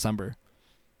November or December.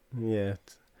 Yeah,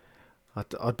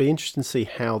 I'd be interested to see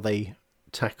how they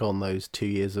tack on those 2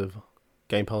 years of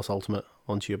Game Pass Ultimate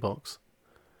onto your box.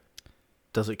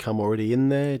 Does it come already in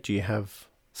there? Do you have...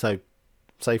 So,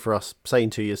 say for us, say in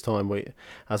 2 years' time,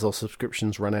 as our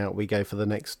subscriptions run out, we go for the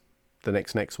next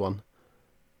one.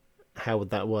 How would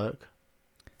that work?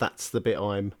 That's the bit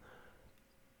I'm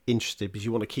interested, because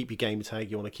you want to keep your game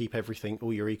tag, you want to keep everything,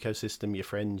 all your ecosystem, your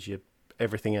friends, your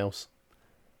everything else.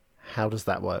 How does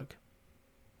that work?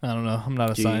 I don't know. I'm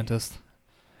not a scientist.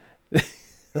 I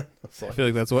feel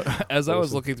like that's what... As awesome. I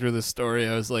was looking through this story,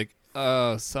 I was like,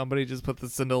 somebody just put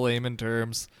this into layman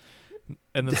terms.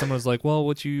 And then someone was like, well,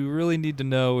 what you really need to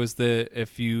know is that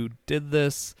if you did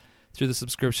this through the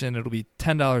subscription, it'll be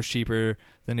 $10 cheaper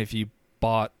than if you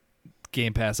bought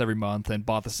Game Pass every month and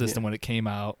bought the system when it came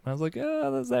out. And I was like,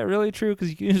 is that really true? Because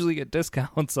you can usually get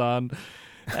discounts on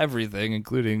everything,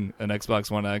 including an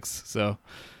Xbox One X. So,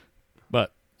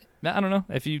 but I don't know.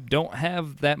 If you don't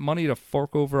have that money to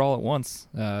fork over all at once,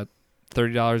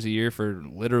 $30 a year for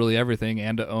literally everything,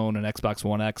 and to own an Xbox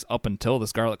One X up until the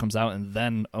Scarlet comes out, and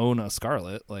then own a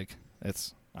Scarlet, like,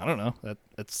 it's, I don't know.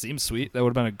 That seems sweet. That would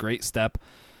have been a great step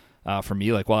for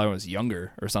me, like while I was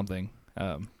younger or something,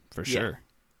 for sure.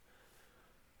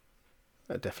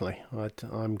 Definitely.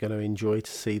 I'm going to enjoy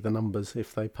to see the numbers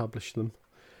if they publish them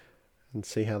and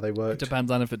see how they work. It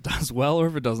depends on if it does well or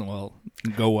if it doesn't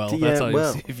go well. That's how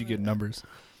you see if you get numbers.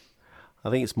 I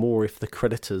think it's more if the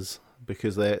creditors,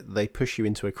 because they push you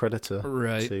into a creditor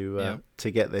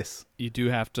to get this. You do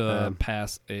have to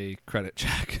pass a credit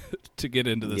check to get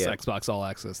into this Xbox All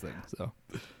Access thing. So,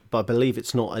 but I believe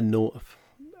it's not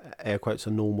air quotes a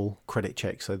normal credit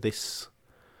check. So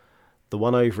the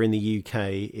one over in the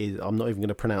UK is, I'm not even going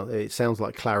to pronounce it. It sounds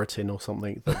like Claritin or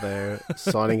something that they're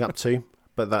signing up to,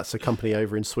 but that's a company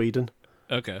over in Sweden.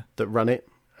 Okay. That run it.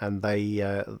 And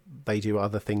they do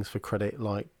other things for credit,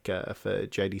 like for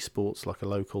JD Sports, like a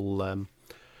local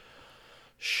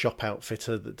shop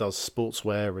outfitter that does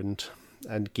sportswear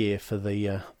and gear for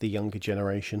the younger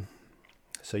generation.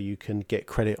 So you can get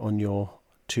credit on your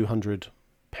 £200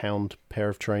 pair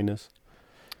of trainers.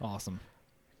 Awesome.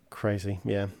 Crazy,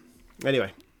 yeah.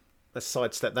 Anyway, let's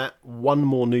sidestep that. One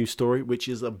more news story, which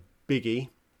is a biggie.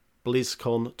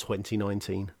 BlizzCon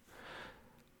 2019.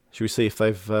 Should we see if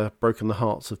they've broken the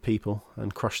hearts of people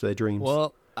and crushed their dreams?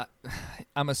 Well,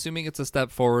 I'm assuming it's a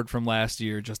step forward from last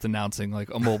year, just announcing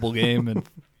like a mobile game, and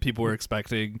people were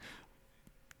expecting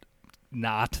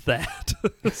not that.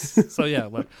 So yeah,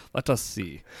 let us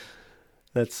see.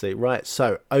 Let's see. Right,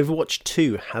 so Overwatch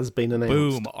 2 has been announced.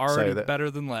 Boom, already better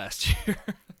than last year.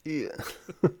 Yeah.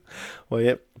 Well,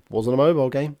 yep, wasn't a mobile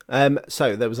game.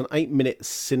 So there was an 8-minute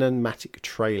cinematic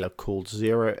trailer called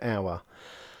 0 Hour,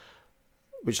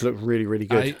 which looked really, really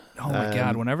good. Oh my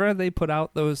God, whenever they put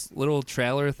out those little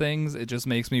trailer things, it just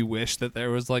makes me wish that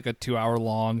there was like a 2-hour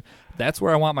long. That's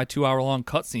where I want my 2-hour long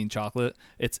cutscene, Chocolate.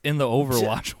 It's in the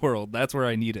Overwatch world. That's where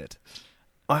I need it.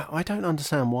 I don't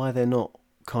understand why they're not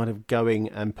kind of going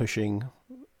and pushing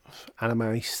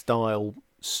anime style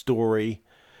story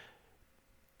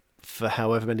for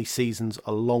however many seasons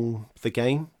along the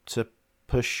game to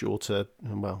push or to,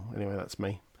 well, anyway, that's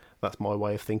me. That's my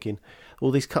way of thinking.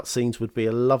 All these cutscenes would be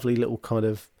a lovely little kind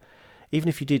of, even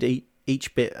if you did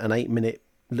each bit an 8-minute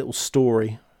little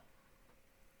story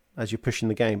as you're pushing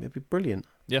the game, it'd be brilliant.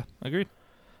 Yeah, agreed.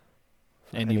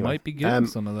 And anyway, you might be getting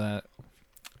some of that.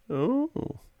 Oh.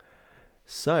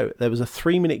 So, there was a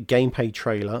 3-minute gameplay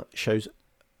trailer, shows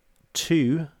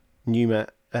two new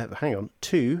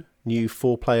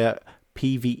 4-player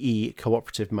PvE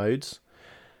cooperative modes.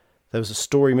 There was a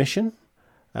story mission.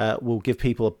 Will give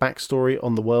people a backstory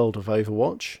on the world of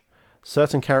Overwatch.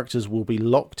 Certain characters will be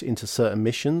locked into certain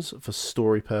missions for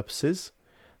story purposes.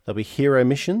 There'll be hero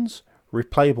missions,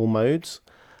 replayable modes,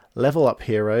 level up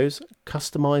heroes,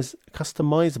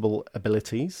 customizable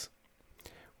abilities.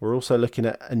 We're also looking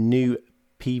at a new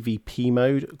PvP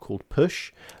mode called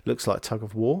Push. Looks like Tug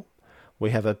of War.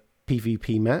 We have a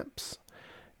PvP maps,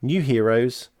 new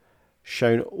heroes,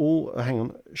 shown.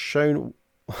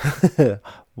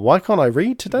 Why can't I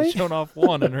read today? You've shown off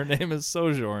one, and her name is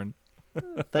Sojourn.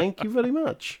 Thank you very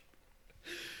much.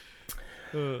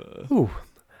 Ooh.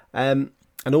 And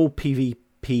all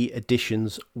PvP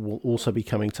additions will also be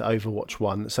coming to Overwatch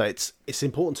 1. So it's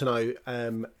important to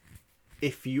know,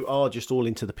 if you are just all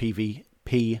into the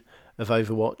PvP of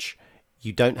Overwatch,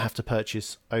 you don't have to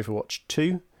purchase Overwatch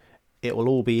 2. It will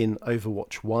all be in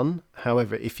Overwatch 1.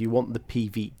 However, if you want the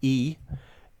PvE,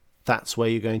 that's where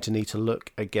you're going to need to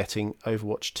look at getting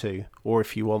Overwatch 2. Or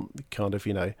if you want kind of,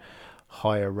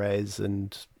 higher res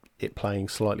and it playing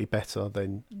slightly better,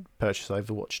 then purchase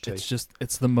Overwatch 2.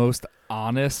 It's the most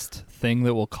honest thing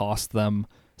that will cost them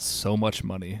so much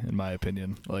money, in my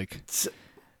opinion. Like,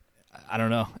 I don't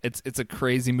know. It's a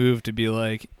crazy move to be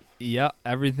like, yeah,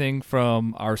 everything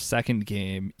from our second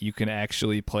game, you can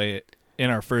actually play it in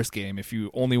our first game if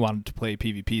you only wanted to play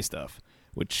PvP stuff,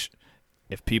 which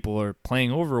if people are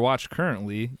playing Overwatch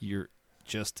currently, you're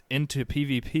just into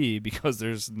PvP because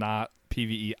there's not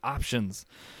PvE options.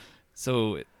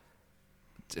 So,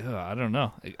 I don't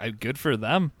know. Good for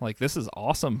them. Like, this is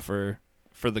awesome for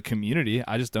the community.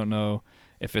 I just don't know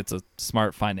if it's a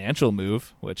smart financial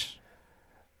move, which...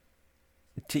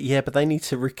 Yeah, but they need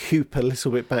to recoup a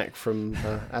little bit back from,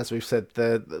 as we've said,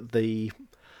 the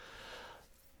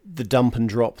dump and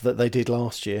drop that they did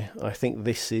last year. I think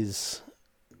this is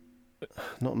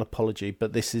not an apology,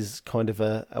 but this is kind of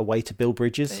a way to build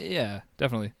bridges. Yeah,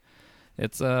 definitely.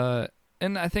 It's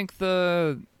and I think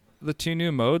the 2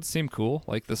 new modes seem cool,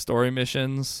 like the story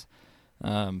missions.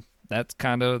 That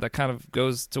kind of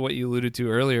goes to what you alluded to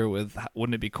earlier with,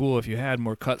 wouldn't it be cool if you had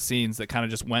more cutscenes that kind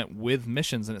of just went with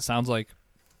missions? And it sounds like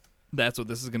that's what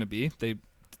this is going to be. They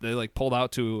like pulled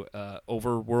out to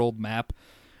overworld map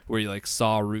where you like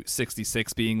saw Route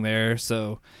 66 being there,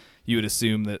 so you would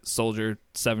assume that Soldier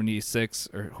 76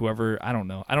 or whoever, I don't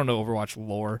know Overwatch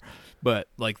lore, but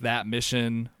like that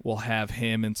mission will have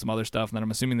him and some other stuff, and then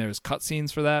I'm assuming there's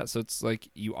cutscenes for that, so it's like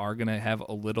you are going to have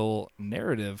a little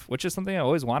narrative, which is something I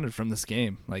always wanted from this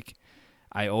game. Like,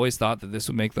 I always thought that this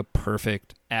would make the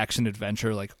perfect action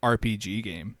adventure like RPG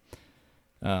game.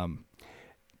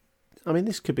 I mean,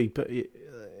 this could be, but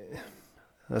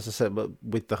as I said, but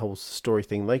with the whole story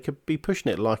thing, they could be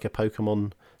pushing it like a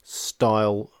Pokemon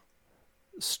style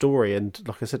story, and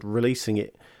like I said, releasing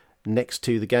it next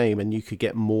to the game, and you could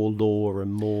get more lore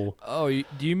and more. Oh,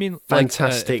 do you mean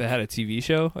fantastic? Like, if it had a TV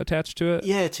show attached to it?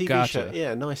 Yeah, TV Gotcha. show.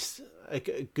 Yeah, nice, a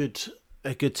good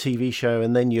TV show,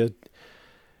 and then you're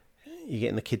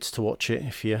getting the kids to watch it.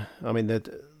 I mean,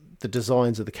 the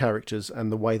designs of the characters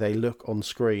and the way they look on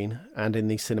screen and in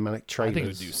these cinematic trailers, I think it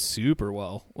would do super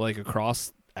well, like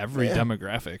across every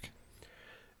demographic.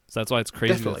 So that's why it's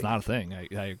crazy that it's not a thing.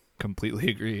 I completely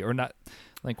agree. Or not,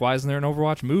 like, why isn't there an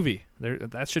Overwatch movie?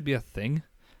 That should be a thing.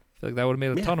 I feel like that would have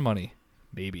made a ton of money.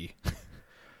 Maybe.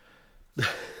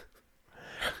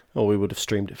 Or we would have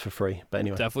streamed it for free. But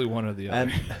anyway. Definitely one or the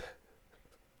other.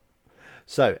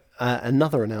 So,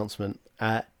 another announcement.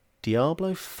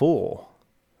 Diablo 4.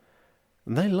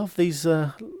 And they love these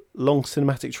long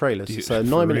cinematic trailers. So a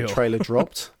 9-minute trailer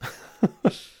dropped.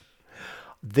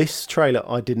 This trailer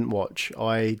I didn't watch.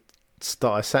 I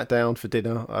sat down for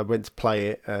dinner. I went to play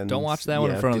it, and don't watch that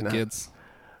one in front of the kids.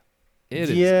 It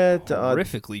is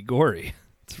horrifically gory.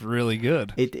 It's really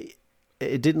good.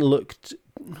 It didn't look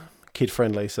kid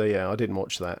friendly, so yeah, I didn't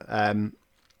watch that.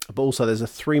 But also, there's a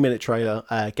 3-minute trailer,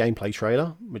 gameplay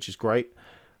trailer, which is great.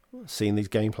 Seeing these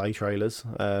gameplay trailers.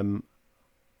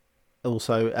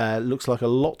 Also, looks like a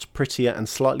lot prettier and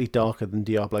slightly darker than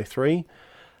Diablo 3.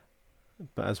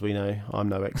 But as we know, I'm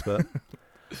no expert.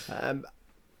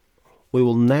 We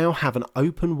will now have an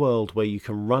open world where you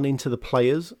can run into other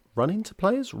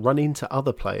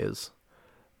players.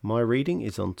 My reading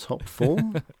is on top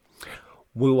form.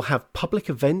 We will have public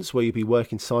events where you'll be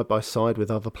working side by side with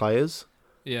other players.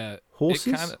 Yeah.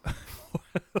 Horses?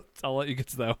 I'll let you get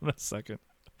to that one in a second.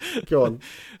 Go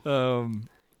on.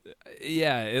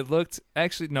 Yeah, it looked...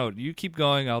 Actually, no, you keep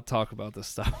going. I'll talk about this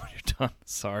stuff when you're done.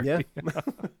 Sorry. Yeah?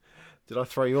 Did I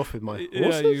throw you off with my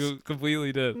horses? Yeah, you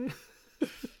completely did.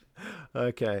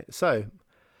 Okay, so,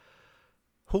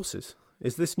 horses.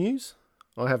 Is this news?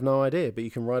 I have no idea, but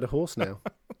you can ride a horse now.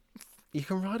 You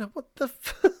can ride a... What the...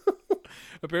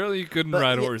 Apparently you couldn't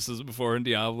ride horses before in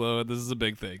Diablo, and this is a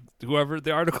big thing.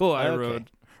 The article I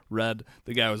read,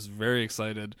 the guy was very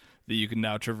excited that you can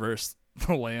now traverse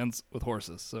the lands with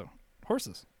horses. So,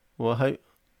 horses. Well,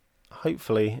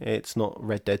 hopefully it's not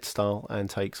Red Dead style and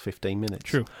takes 15 minutes.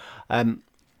 True.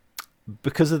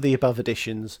 Because of the above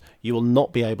additions, you will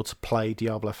not be able to play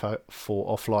Diablo 4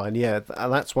 offline. Yeah,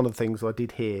 and that's one of the things I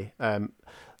did hear.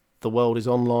 The world is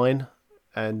online,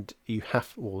 and you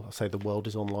have... Well, I say the world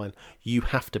is online. You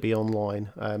have to be online,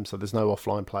 so there's no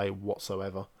offline play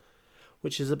whatsoever,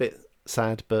 which is a bit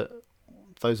sad, but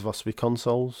those of us with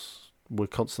consoles, we're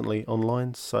constantly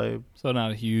online, so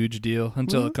not a huge deal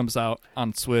until it comes out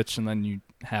on Switch, and then you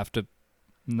have to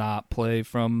not play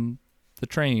from the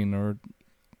train or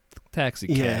taxi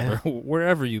cab or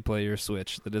wherever you play your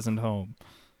Switch that isn't home.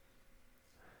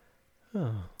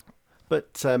 Oh.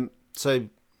 But so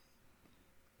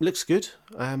Looks good.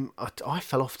 I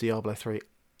fell off Diablo 3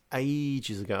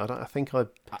 ages ago. I think I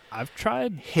I've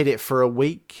tried. hit it for a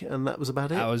week, and that was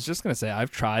about it. I was just gonna say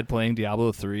I've tried playing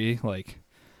Diablo 3 like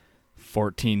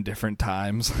 14 different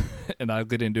times, and I'll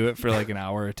get into it for like an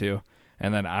hour or two,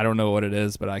 and then I don't know what it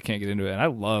is, but I can't get into it. And I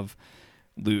love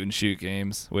loot and shoot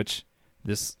games, which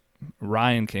this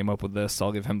Ryan came up with this, so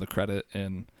I'll give him the credit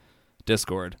in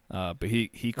Discord. But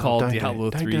he called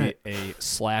Diablo 3 a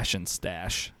slash and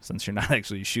stash, since you're not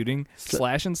actually shooting.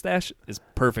 Slash and stash is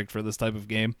perfect for this type of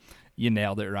game. You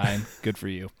nailed it, Ryan. Good for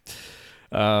you.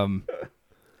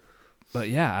 But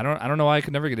yeah, I don't know why I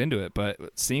could never get into it, but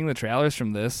seeing the trailers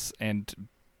from this and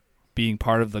being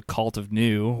part of the cult of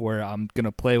new, where I'm going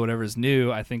to play whatever's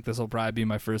new, I think this will probably be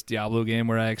my first Diablo game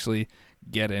where I actually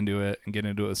get into it and get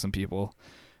into it with some people.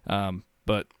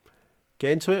 But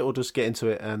get into it, or just get into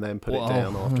it and then put it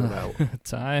down after about.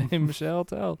 Time shall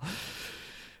tell.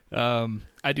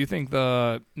 I do think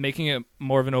the making it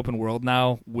more of an open world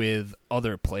now with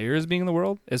other players being in the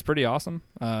world is pretty awesome.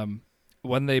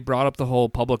 When they brought up the whole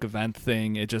public event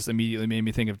thing, it just immediately made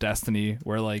me think of Destiny,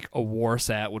 where like a war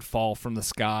sat would fall from the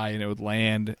sky and it would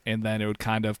land, and then it would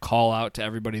kind of call out to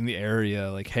everybody in the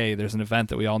area, like, hey, there's an event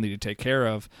that we all need to take care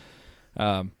of.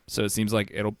 So it seems like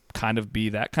it'll kind of be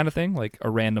that kind of thing, like a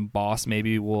random boss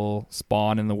maybe will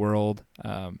spawn in the world,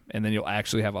 and then you'll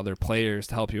actually have other players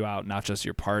to help you out, not just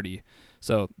your party.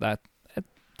 So that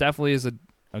definitely is a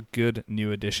good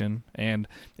new addition. And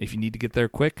if you need to get there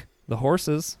quick, the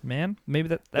horses, man, maybe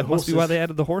that must be why they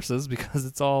added the horses, because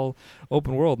it's all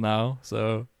open world now.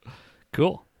 So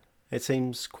cool. It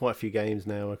seems quite a few games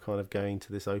now are kind of going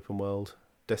to this open world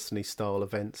Destiny style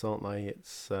events, aren't they?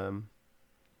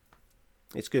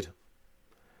 It's good.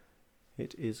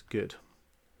 It is good.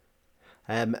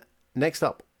 Next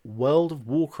up, World of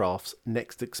Warcraft's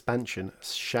next expansion,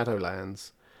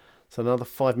 Shadowlands. So another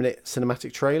 5-minute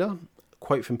cinematic trailer.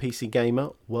 Quote from PC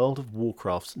Gamer: World of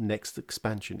Warcraft's next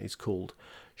expansion is called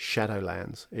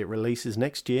Shadowlands. It releases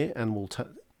next year and will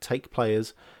take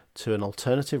players to an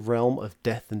alternative realm of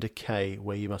death and decay,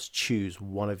 where you must choose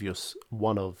one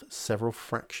of several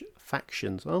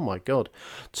factions. Oh my god!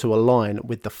 To align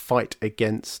with the fight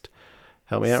against.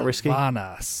 Help me out, Risky.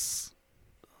 Sylvanas.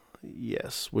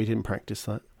 Yes, we didn't practice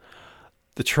that.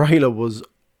 The trailer was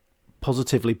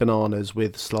positively bananas,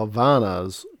 with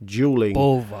Sylvanas dueling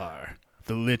Bolvar,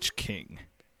 the Lich King,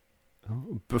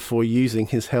 before using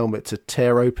his helmet to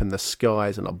tear open the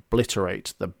skies and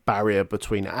obliterate the barrier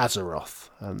between Azeroth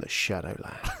and the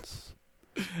Shadowlands.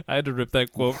 I had to rip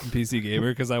that quote from PC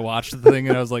Gamer because I watched the thing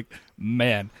and I was like,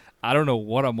 man, I don't know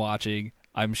what I'm watching.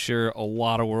 I'm sure a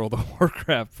lot of World of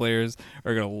Warcraft players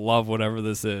are going to love whatever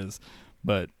this is.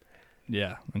 But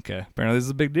yeah, okay. Apparently this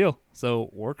is a big deal. So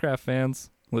Warcraft fans,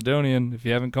 Ladonian, if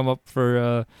you haven't come up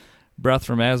for Breath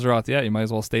from Azeroth yet, you might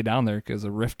as well stay down there, because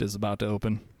a rift is about to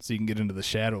open so you can get into the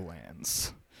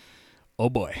Shadowlands. Oh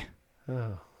boy.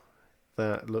 Oh,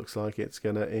 that looks like it's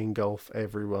going to engulf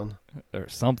everyone. Or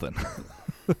something.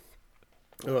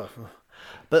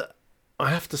 But I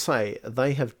have to say,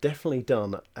 they have definitely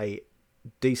done a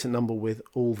decent number with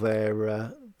all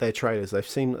their trailers.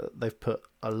 They've put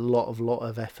a lot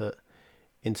of effort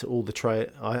into all the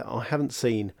trailer. I haven't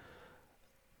seen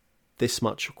this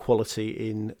much quality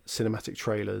in cinematic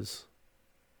trailers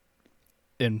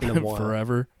in a while.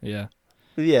 Forever. Yeah.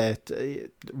 Yeah. Really,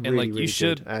 and like, you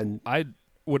should. And I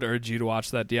would urge you to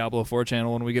watch that Diablo 4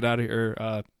 channel when we get out of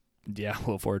here.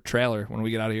 Diablo 4 trailer when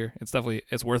we get out of here.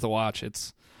 It's worth a watch.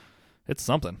 It's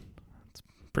something. It's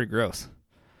pretty gross,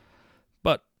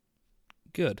 but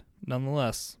good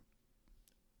nonetheless.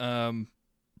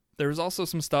 There was also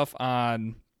some stuff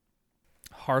on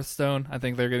Hearthstone. I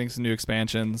think they're getting some new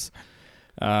expansions.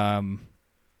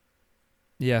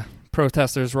 Yeah,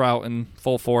 protesters were out in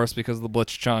full force because of the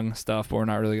Blitzchung stuff, but we're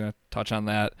not really going to touch on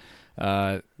that.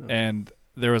 And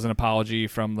there was an apology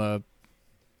from the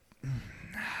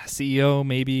CEO,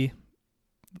 maybe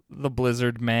the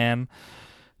Blizzard man.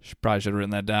 Probably should have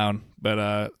written that down.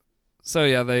 But so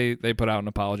yeah, they put out an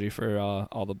apology for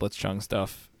all the Blitzchung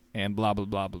stuff and blah blah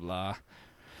blah blah blah.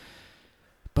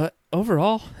 But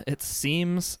overall, it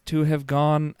seems to have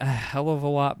gone a hell of a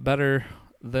lot better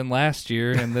than last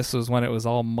year, and this was when it was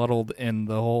all muddled in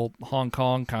the whole Hong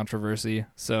Kong controversy.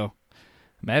 So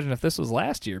imagine if this was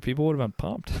last year, people would have been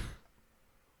pumped.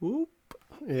 Whoop.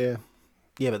 Yeah,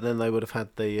 but then they would have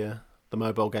had the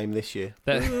mobile game this year.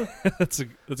 That's a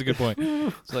good point.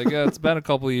 It's like, it's been a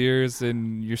couple of years,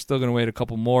 and you're still going to wait a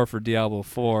couple more for Diablo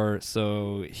 4,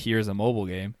 so here's a mobile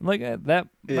game. Like, that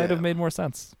might have made more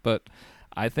sense, but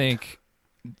I think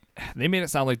they made it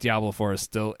sound like Diablo 4 is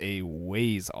still a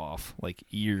ways off, like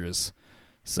years.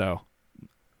 So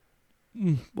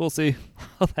we'll see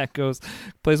how that goes.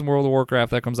 Play some World of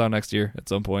Warcraft. That comes out next year at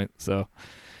some point. So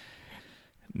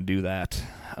do that.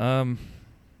 All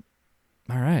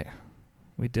right.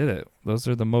 We did it. Those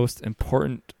are the most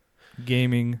important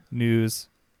gaming news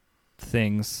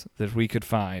things that we could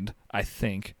find, I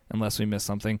think, unless we missed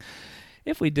something.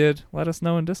 If we did, let us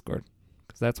know in Discord,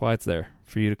 because that's why it's there,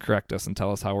 for you to correct us and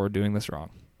tell us how we're doing this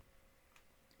wrong.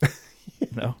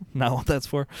 No, not what that's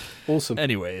for. Awesome.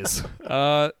 Anyways,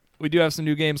 we do have some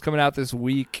new games coming out this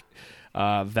week.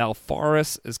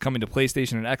 Valfaris is coming to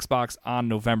PlayStation and Xbox on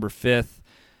November 5th.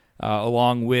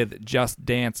 Along with Just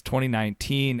Dance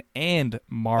 2019 and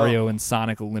Mario and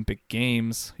Sonic Olympic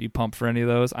Games. You pumped for any of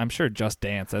those? I'm sure Just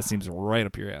Dance. That seems right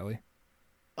up your alley.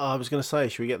 I was going to say,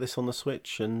 should we get this on the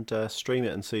Switch and stream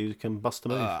it and see who can bust a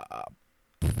move?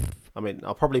 I mean,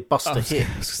 I'll probably bust a hit.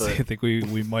 I think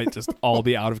we might just all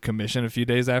be out of commission a few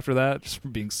days after that, just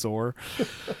from being sore.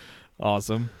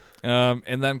 Awesome.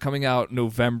 And then coming out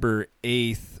November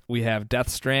 8th, we have Death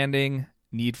Stranding,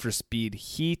 Need for Speed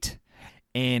Heat,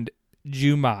 and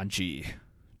Jumanji.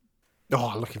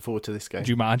 Oh, looking forward to this game.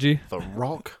 Jumanji? The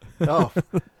Rock. Oh,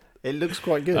 it looks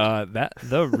quite good.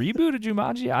 The reboot of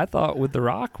Jumanji, I thought with The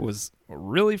Rock was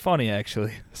really funny,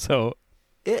 actually. So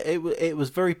it was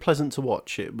very pleasant to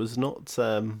watch. It was not.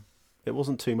 It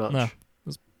wasn't too much. No, it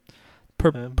was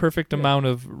perfect amount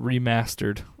of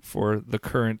remastered for the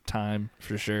current time,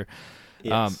 for sure.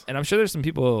 Yes. And I'm sure there's some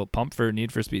people pumped for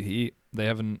Need for Speed Heat.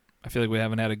 I feel like we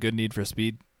haven't had a good Need for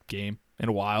Speed game in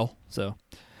a while, so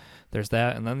there's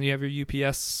that. And then you have your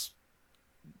UPS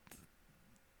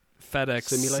FedEx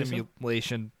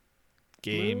simulation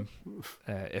game.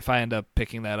 If I end up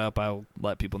picking that up, I'll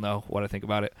let people know what I think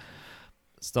about it.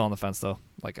 Still on the fence though,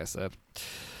 like I said.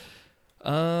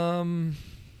 All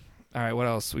right, what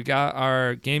else? We got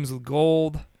our Games with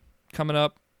Gold coming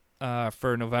up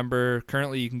for November.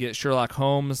 Currently you can get Sherlock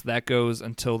Holmes. That goes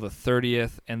until the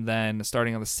 30th, and then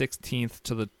starting on the 16th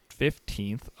to the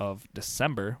 15th of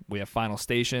December, we have Final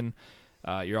Station.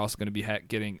 You're also going to be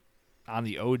getting on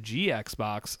the OG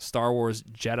Xbox Star Wars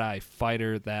Jedi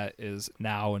Fighter. That is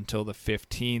now until the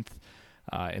 15th.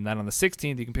 And then on the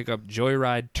 16th, you can pick up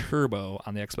Joyride Turbo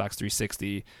on the Xbox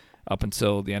 360 up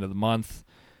until the end of the month.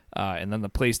 And then the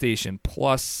PlayStation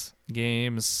Plus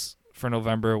games for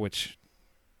November, which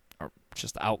are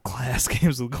just outclass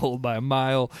Games with Gold by a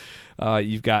mile.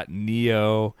 You've got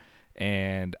Neo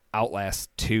and Outlast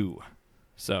 2.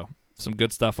 So some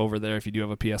good stuff over there. If you do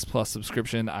have a PS Plus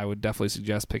subscription, I would definitely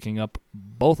suggest picking up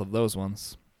both of those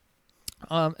ones.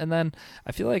 And then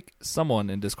I feel like someone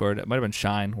in Discord, it might have been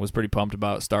Shine, was pretty pumped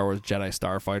about Star Wars Jedi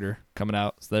Starfighter coming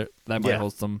out. So that might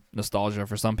hold some nostalgia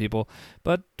for some people.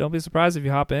 But don't be surprised if you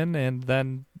hop in and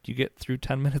then you get through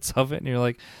 10 minutes of it and you're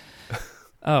like,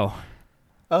 oh,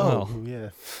 yeah.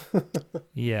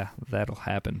 Yeah, that'll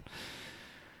happen.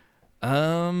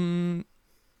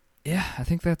 Yeah, I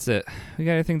think that's it. We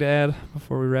got anything to add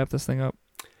before we wrap this thing up?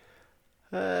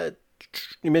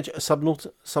 You mentioned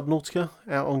Subnautica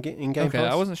out in Game Pass. Okay,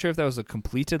 I wasn't sure if that was a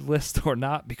completed list or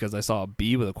not because I saw a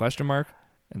B with a question mark,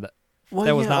 and that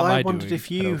was not my doing. I wondered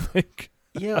if you.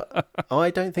 Yeah, I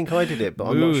don't think I did it,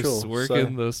 but Moose I'm not sure.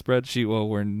 Working the spreadsheet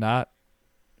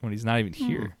when he's not even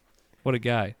here. What a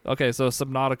guy. Okay, so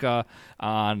Subnautica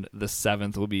on the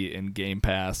 7th will be in Game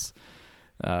Pass.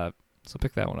 So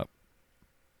pick that one up.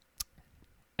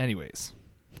 Anyways,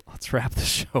 let's wrap the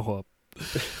show up.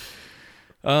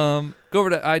 Go over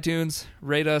to iTunes,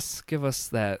 rate us, give us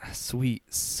that sweet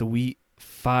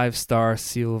 5-star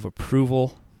seal of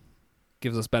approval.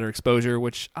 Gives us better exposure,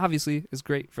 which obviously is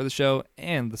great for the show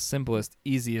and the simplest,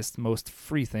 easiest, most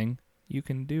free thing you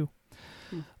can do.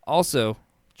 Also,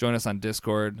 join us on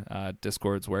Discord.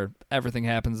 Discord's where everything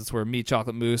happens. It's where me,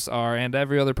 Chocolate Moose, are, and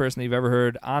every other person you've ever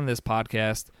heard on this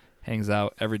podcast hangs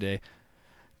out every day,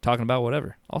 talking about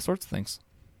whatever, all sorts of things.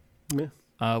 Yeah.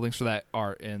 Links for that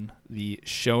are in the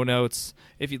show notes.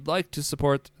 If you'd like to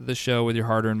support the show with your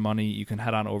hard-earned money, you can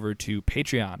head on over to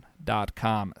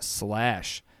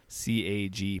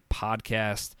patreon.com/CAG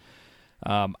podcast.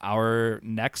 Our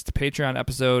next Patreon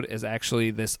episode is actually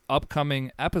this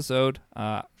upcoming episode,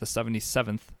 the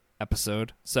 77th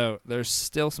episode. So there's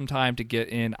still some time to get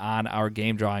in on our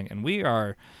game drawing, and we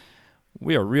are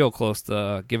real close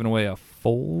to giving away a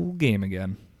full game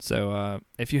again. So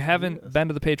if you haven't been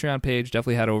to the Patreon page,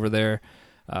 definitely head over there.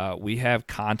 We have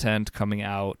content coming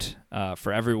out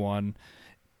for everyone,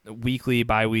 weekly,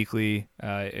 bi-weekly.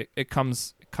 It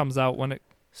comes out when it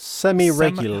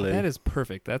semi-regularly. That is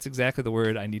perfect. That's exactly the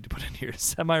word I need to put in here.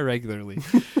 Semi-regularly.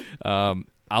 I'll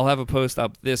have a post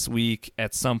up this week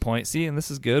at some point. See, and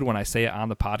this is good when I say it on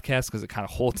the podcast because it kind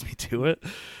of holds me to it.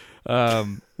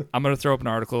 I'm going to throw up an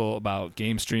article about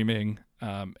game streaming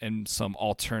and some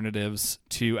alternatives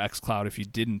to xCloud if you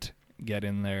didn't get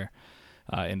in there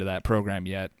into that program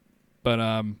yet.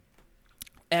 But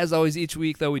as always, each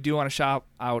week, though, we do want to shout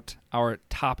out our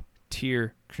top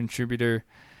tier contributor,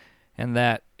 and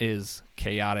that is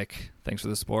Chaotic. Thanks for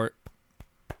the support.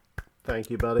 Thank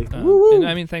you, buddy. And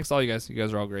I mean, thanks to all you guys. You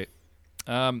guys are all great.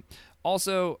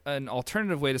 Also, an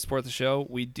alternative way to support the show,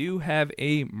 we do have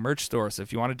a merch store. So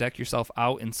if you want to deck yourself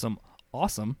out in some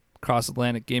awesome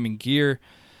cross-Atlantic gaming gear,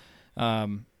 our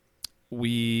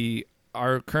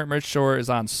current merch store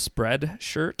is on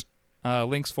Spreadshirt.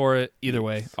 Links for it, either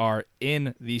way, are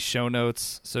in the show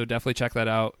notes. So definitely check that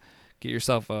out. Get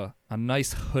yourself a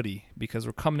nice hoodie because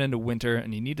we're coming into winter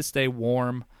and you need to stay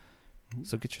warm.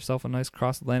 So get yourself a nice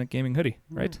cross-Atlantic gaming hoodie,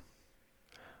 right?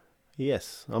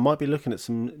 Yes, I might be looking at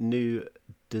some new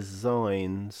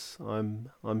designs.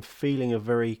 I'm feeling a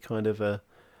very kind of a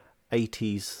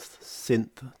 80s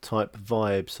synth type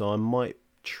vibe, so I might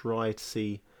try to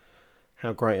see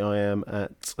how great I am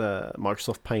at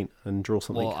Microsoft Paint and draw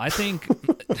something. Well, I think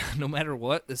no matter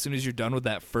what, as soon as you're done with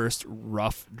that first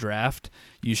rough draft,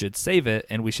 you should save it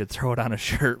and we should throw it on a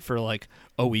shirt for like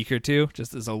a week or two,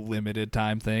 just as a limited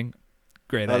time thing.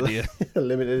 Great idea.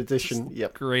 Limited edition.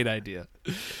 Yep. Great idea.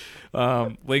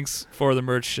 Links for the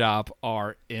merch shop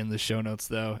are in the show notes,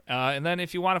 though. And then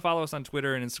if you want to follow us on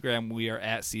Twitter and Instagram, we are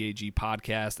at CAG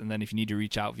Podcast. And then if you need to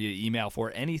reach out via email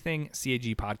for anything,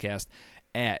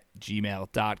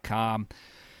 cagpodcast@gmail.com.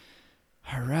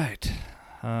 All right.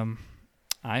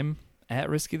 I'm at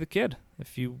Risky the Kid.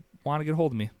 If you want to get a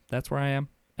hold of me, that's where I am,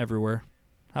 everywhere.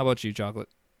 How about you, Chocolate?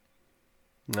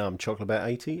 No, I'm Chocolate About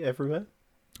 80 everywhere.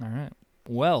 All right.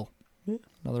 Well,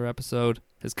 another episode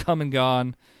has come and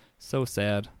gone. So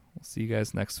sad. We'll see you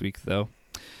guys next week, though.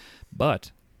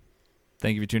 But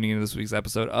thank you for tuning into this week's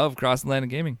episode of Cross Atlantic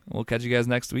Gaming. We'll catch you guys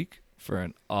next week for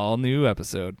an all-new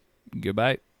episode.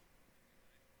 Goodbye.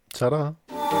 Ta-da.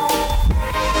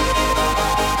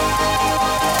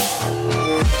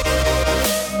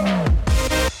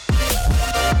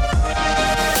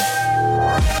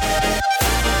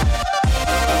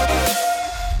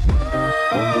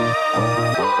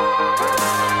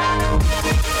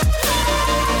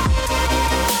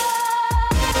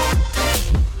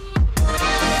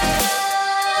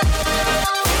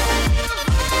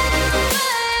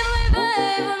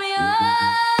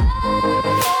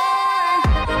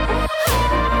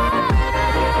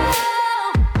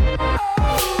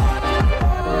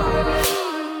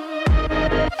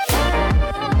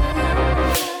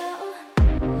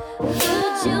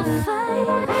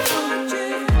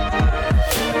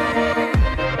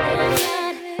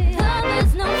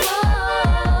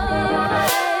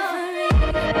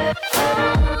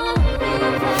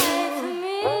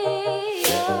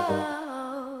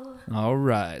 All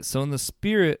right. So in the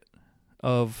spirit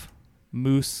of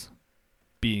Moose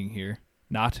being here,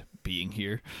 not being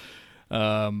here,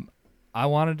 I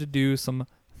wanted to do some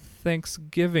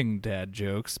Thanksgiving dad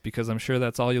jokes because I'm sure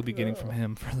that's all you'll be getting from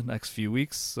him for the next few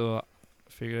weeks. So I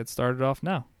figured I'd start it off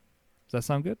now. Does that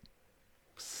sound good?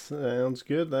 Sounds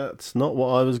good. That's not what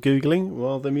I was Googling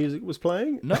while the music was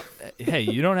playing. No. Hey,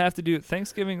 you don't have to do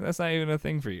Thanksgiving. That's not even a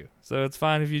thing for you. So it's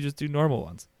fine if you just do normal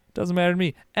ones. Doesn't matter to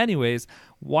me. Anyways,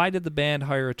 why did the band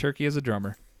hire a turkey as a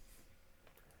drummer?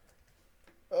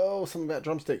 Oh, something about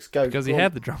drumsticks. Go. Because he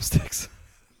had the drumsticks.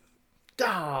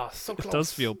 So close. It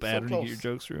does feel bad so when you get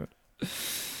your jokes ruined.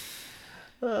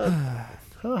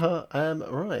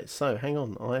 Right, so hang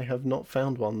on. I have not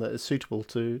found one that is suitable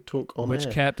to talk on Which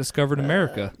air. cat discovered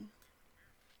America?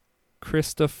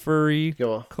 Christopher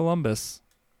Go on. Columbus.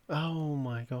 Oh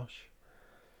my gosh.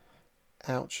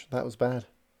 Ouch, that was bad.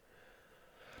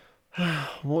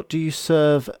 What do you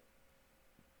serve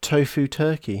tofu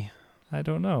turkey? I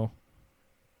don't know.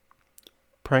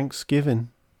 Pranksgiving.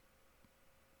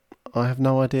 I have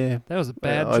no idea. That was a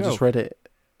bad I joke. just read it.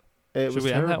 Should was we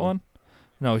terrible. end that one?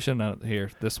 No, we shouldn't end it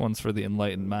here. This one's for the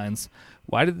enlightened minds.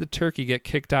 Why did the turkey get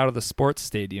kicked out of the sports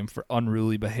stadium for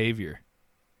unruly behavior?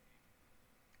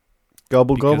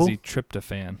 Gobble Because gobble? he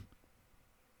tryptophan.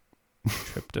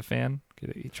 Tryptophan? Get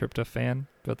it? Tryptophan?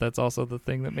 But that's also the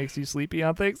thing that makes you sleepy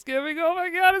on Thanksgiving. Oh my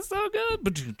god, it's so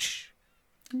good.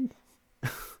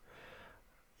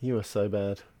 You are so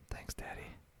bad. Thanks, Daddy.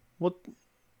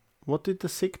 What did the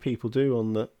sick people do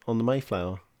on the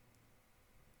Mayflower?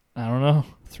 I don't know.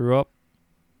 Threw up.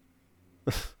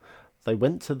 They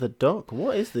went to the dock.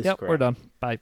 What is this? Yep, crap? we're done. Bye.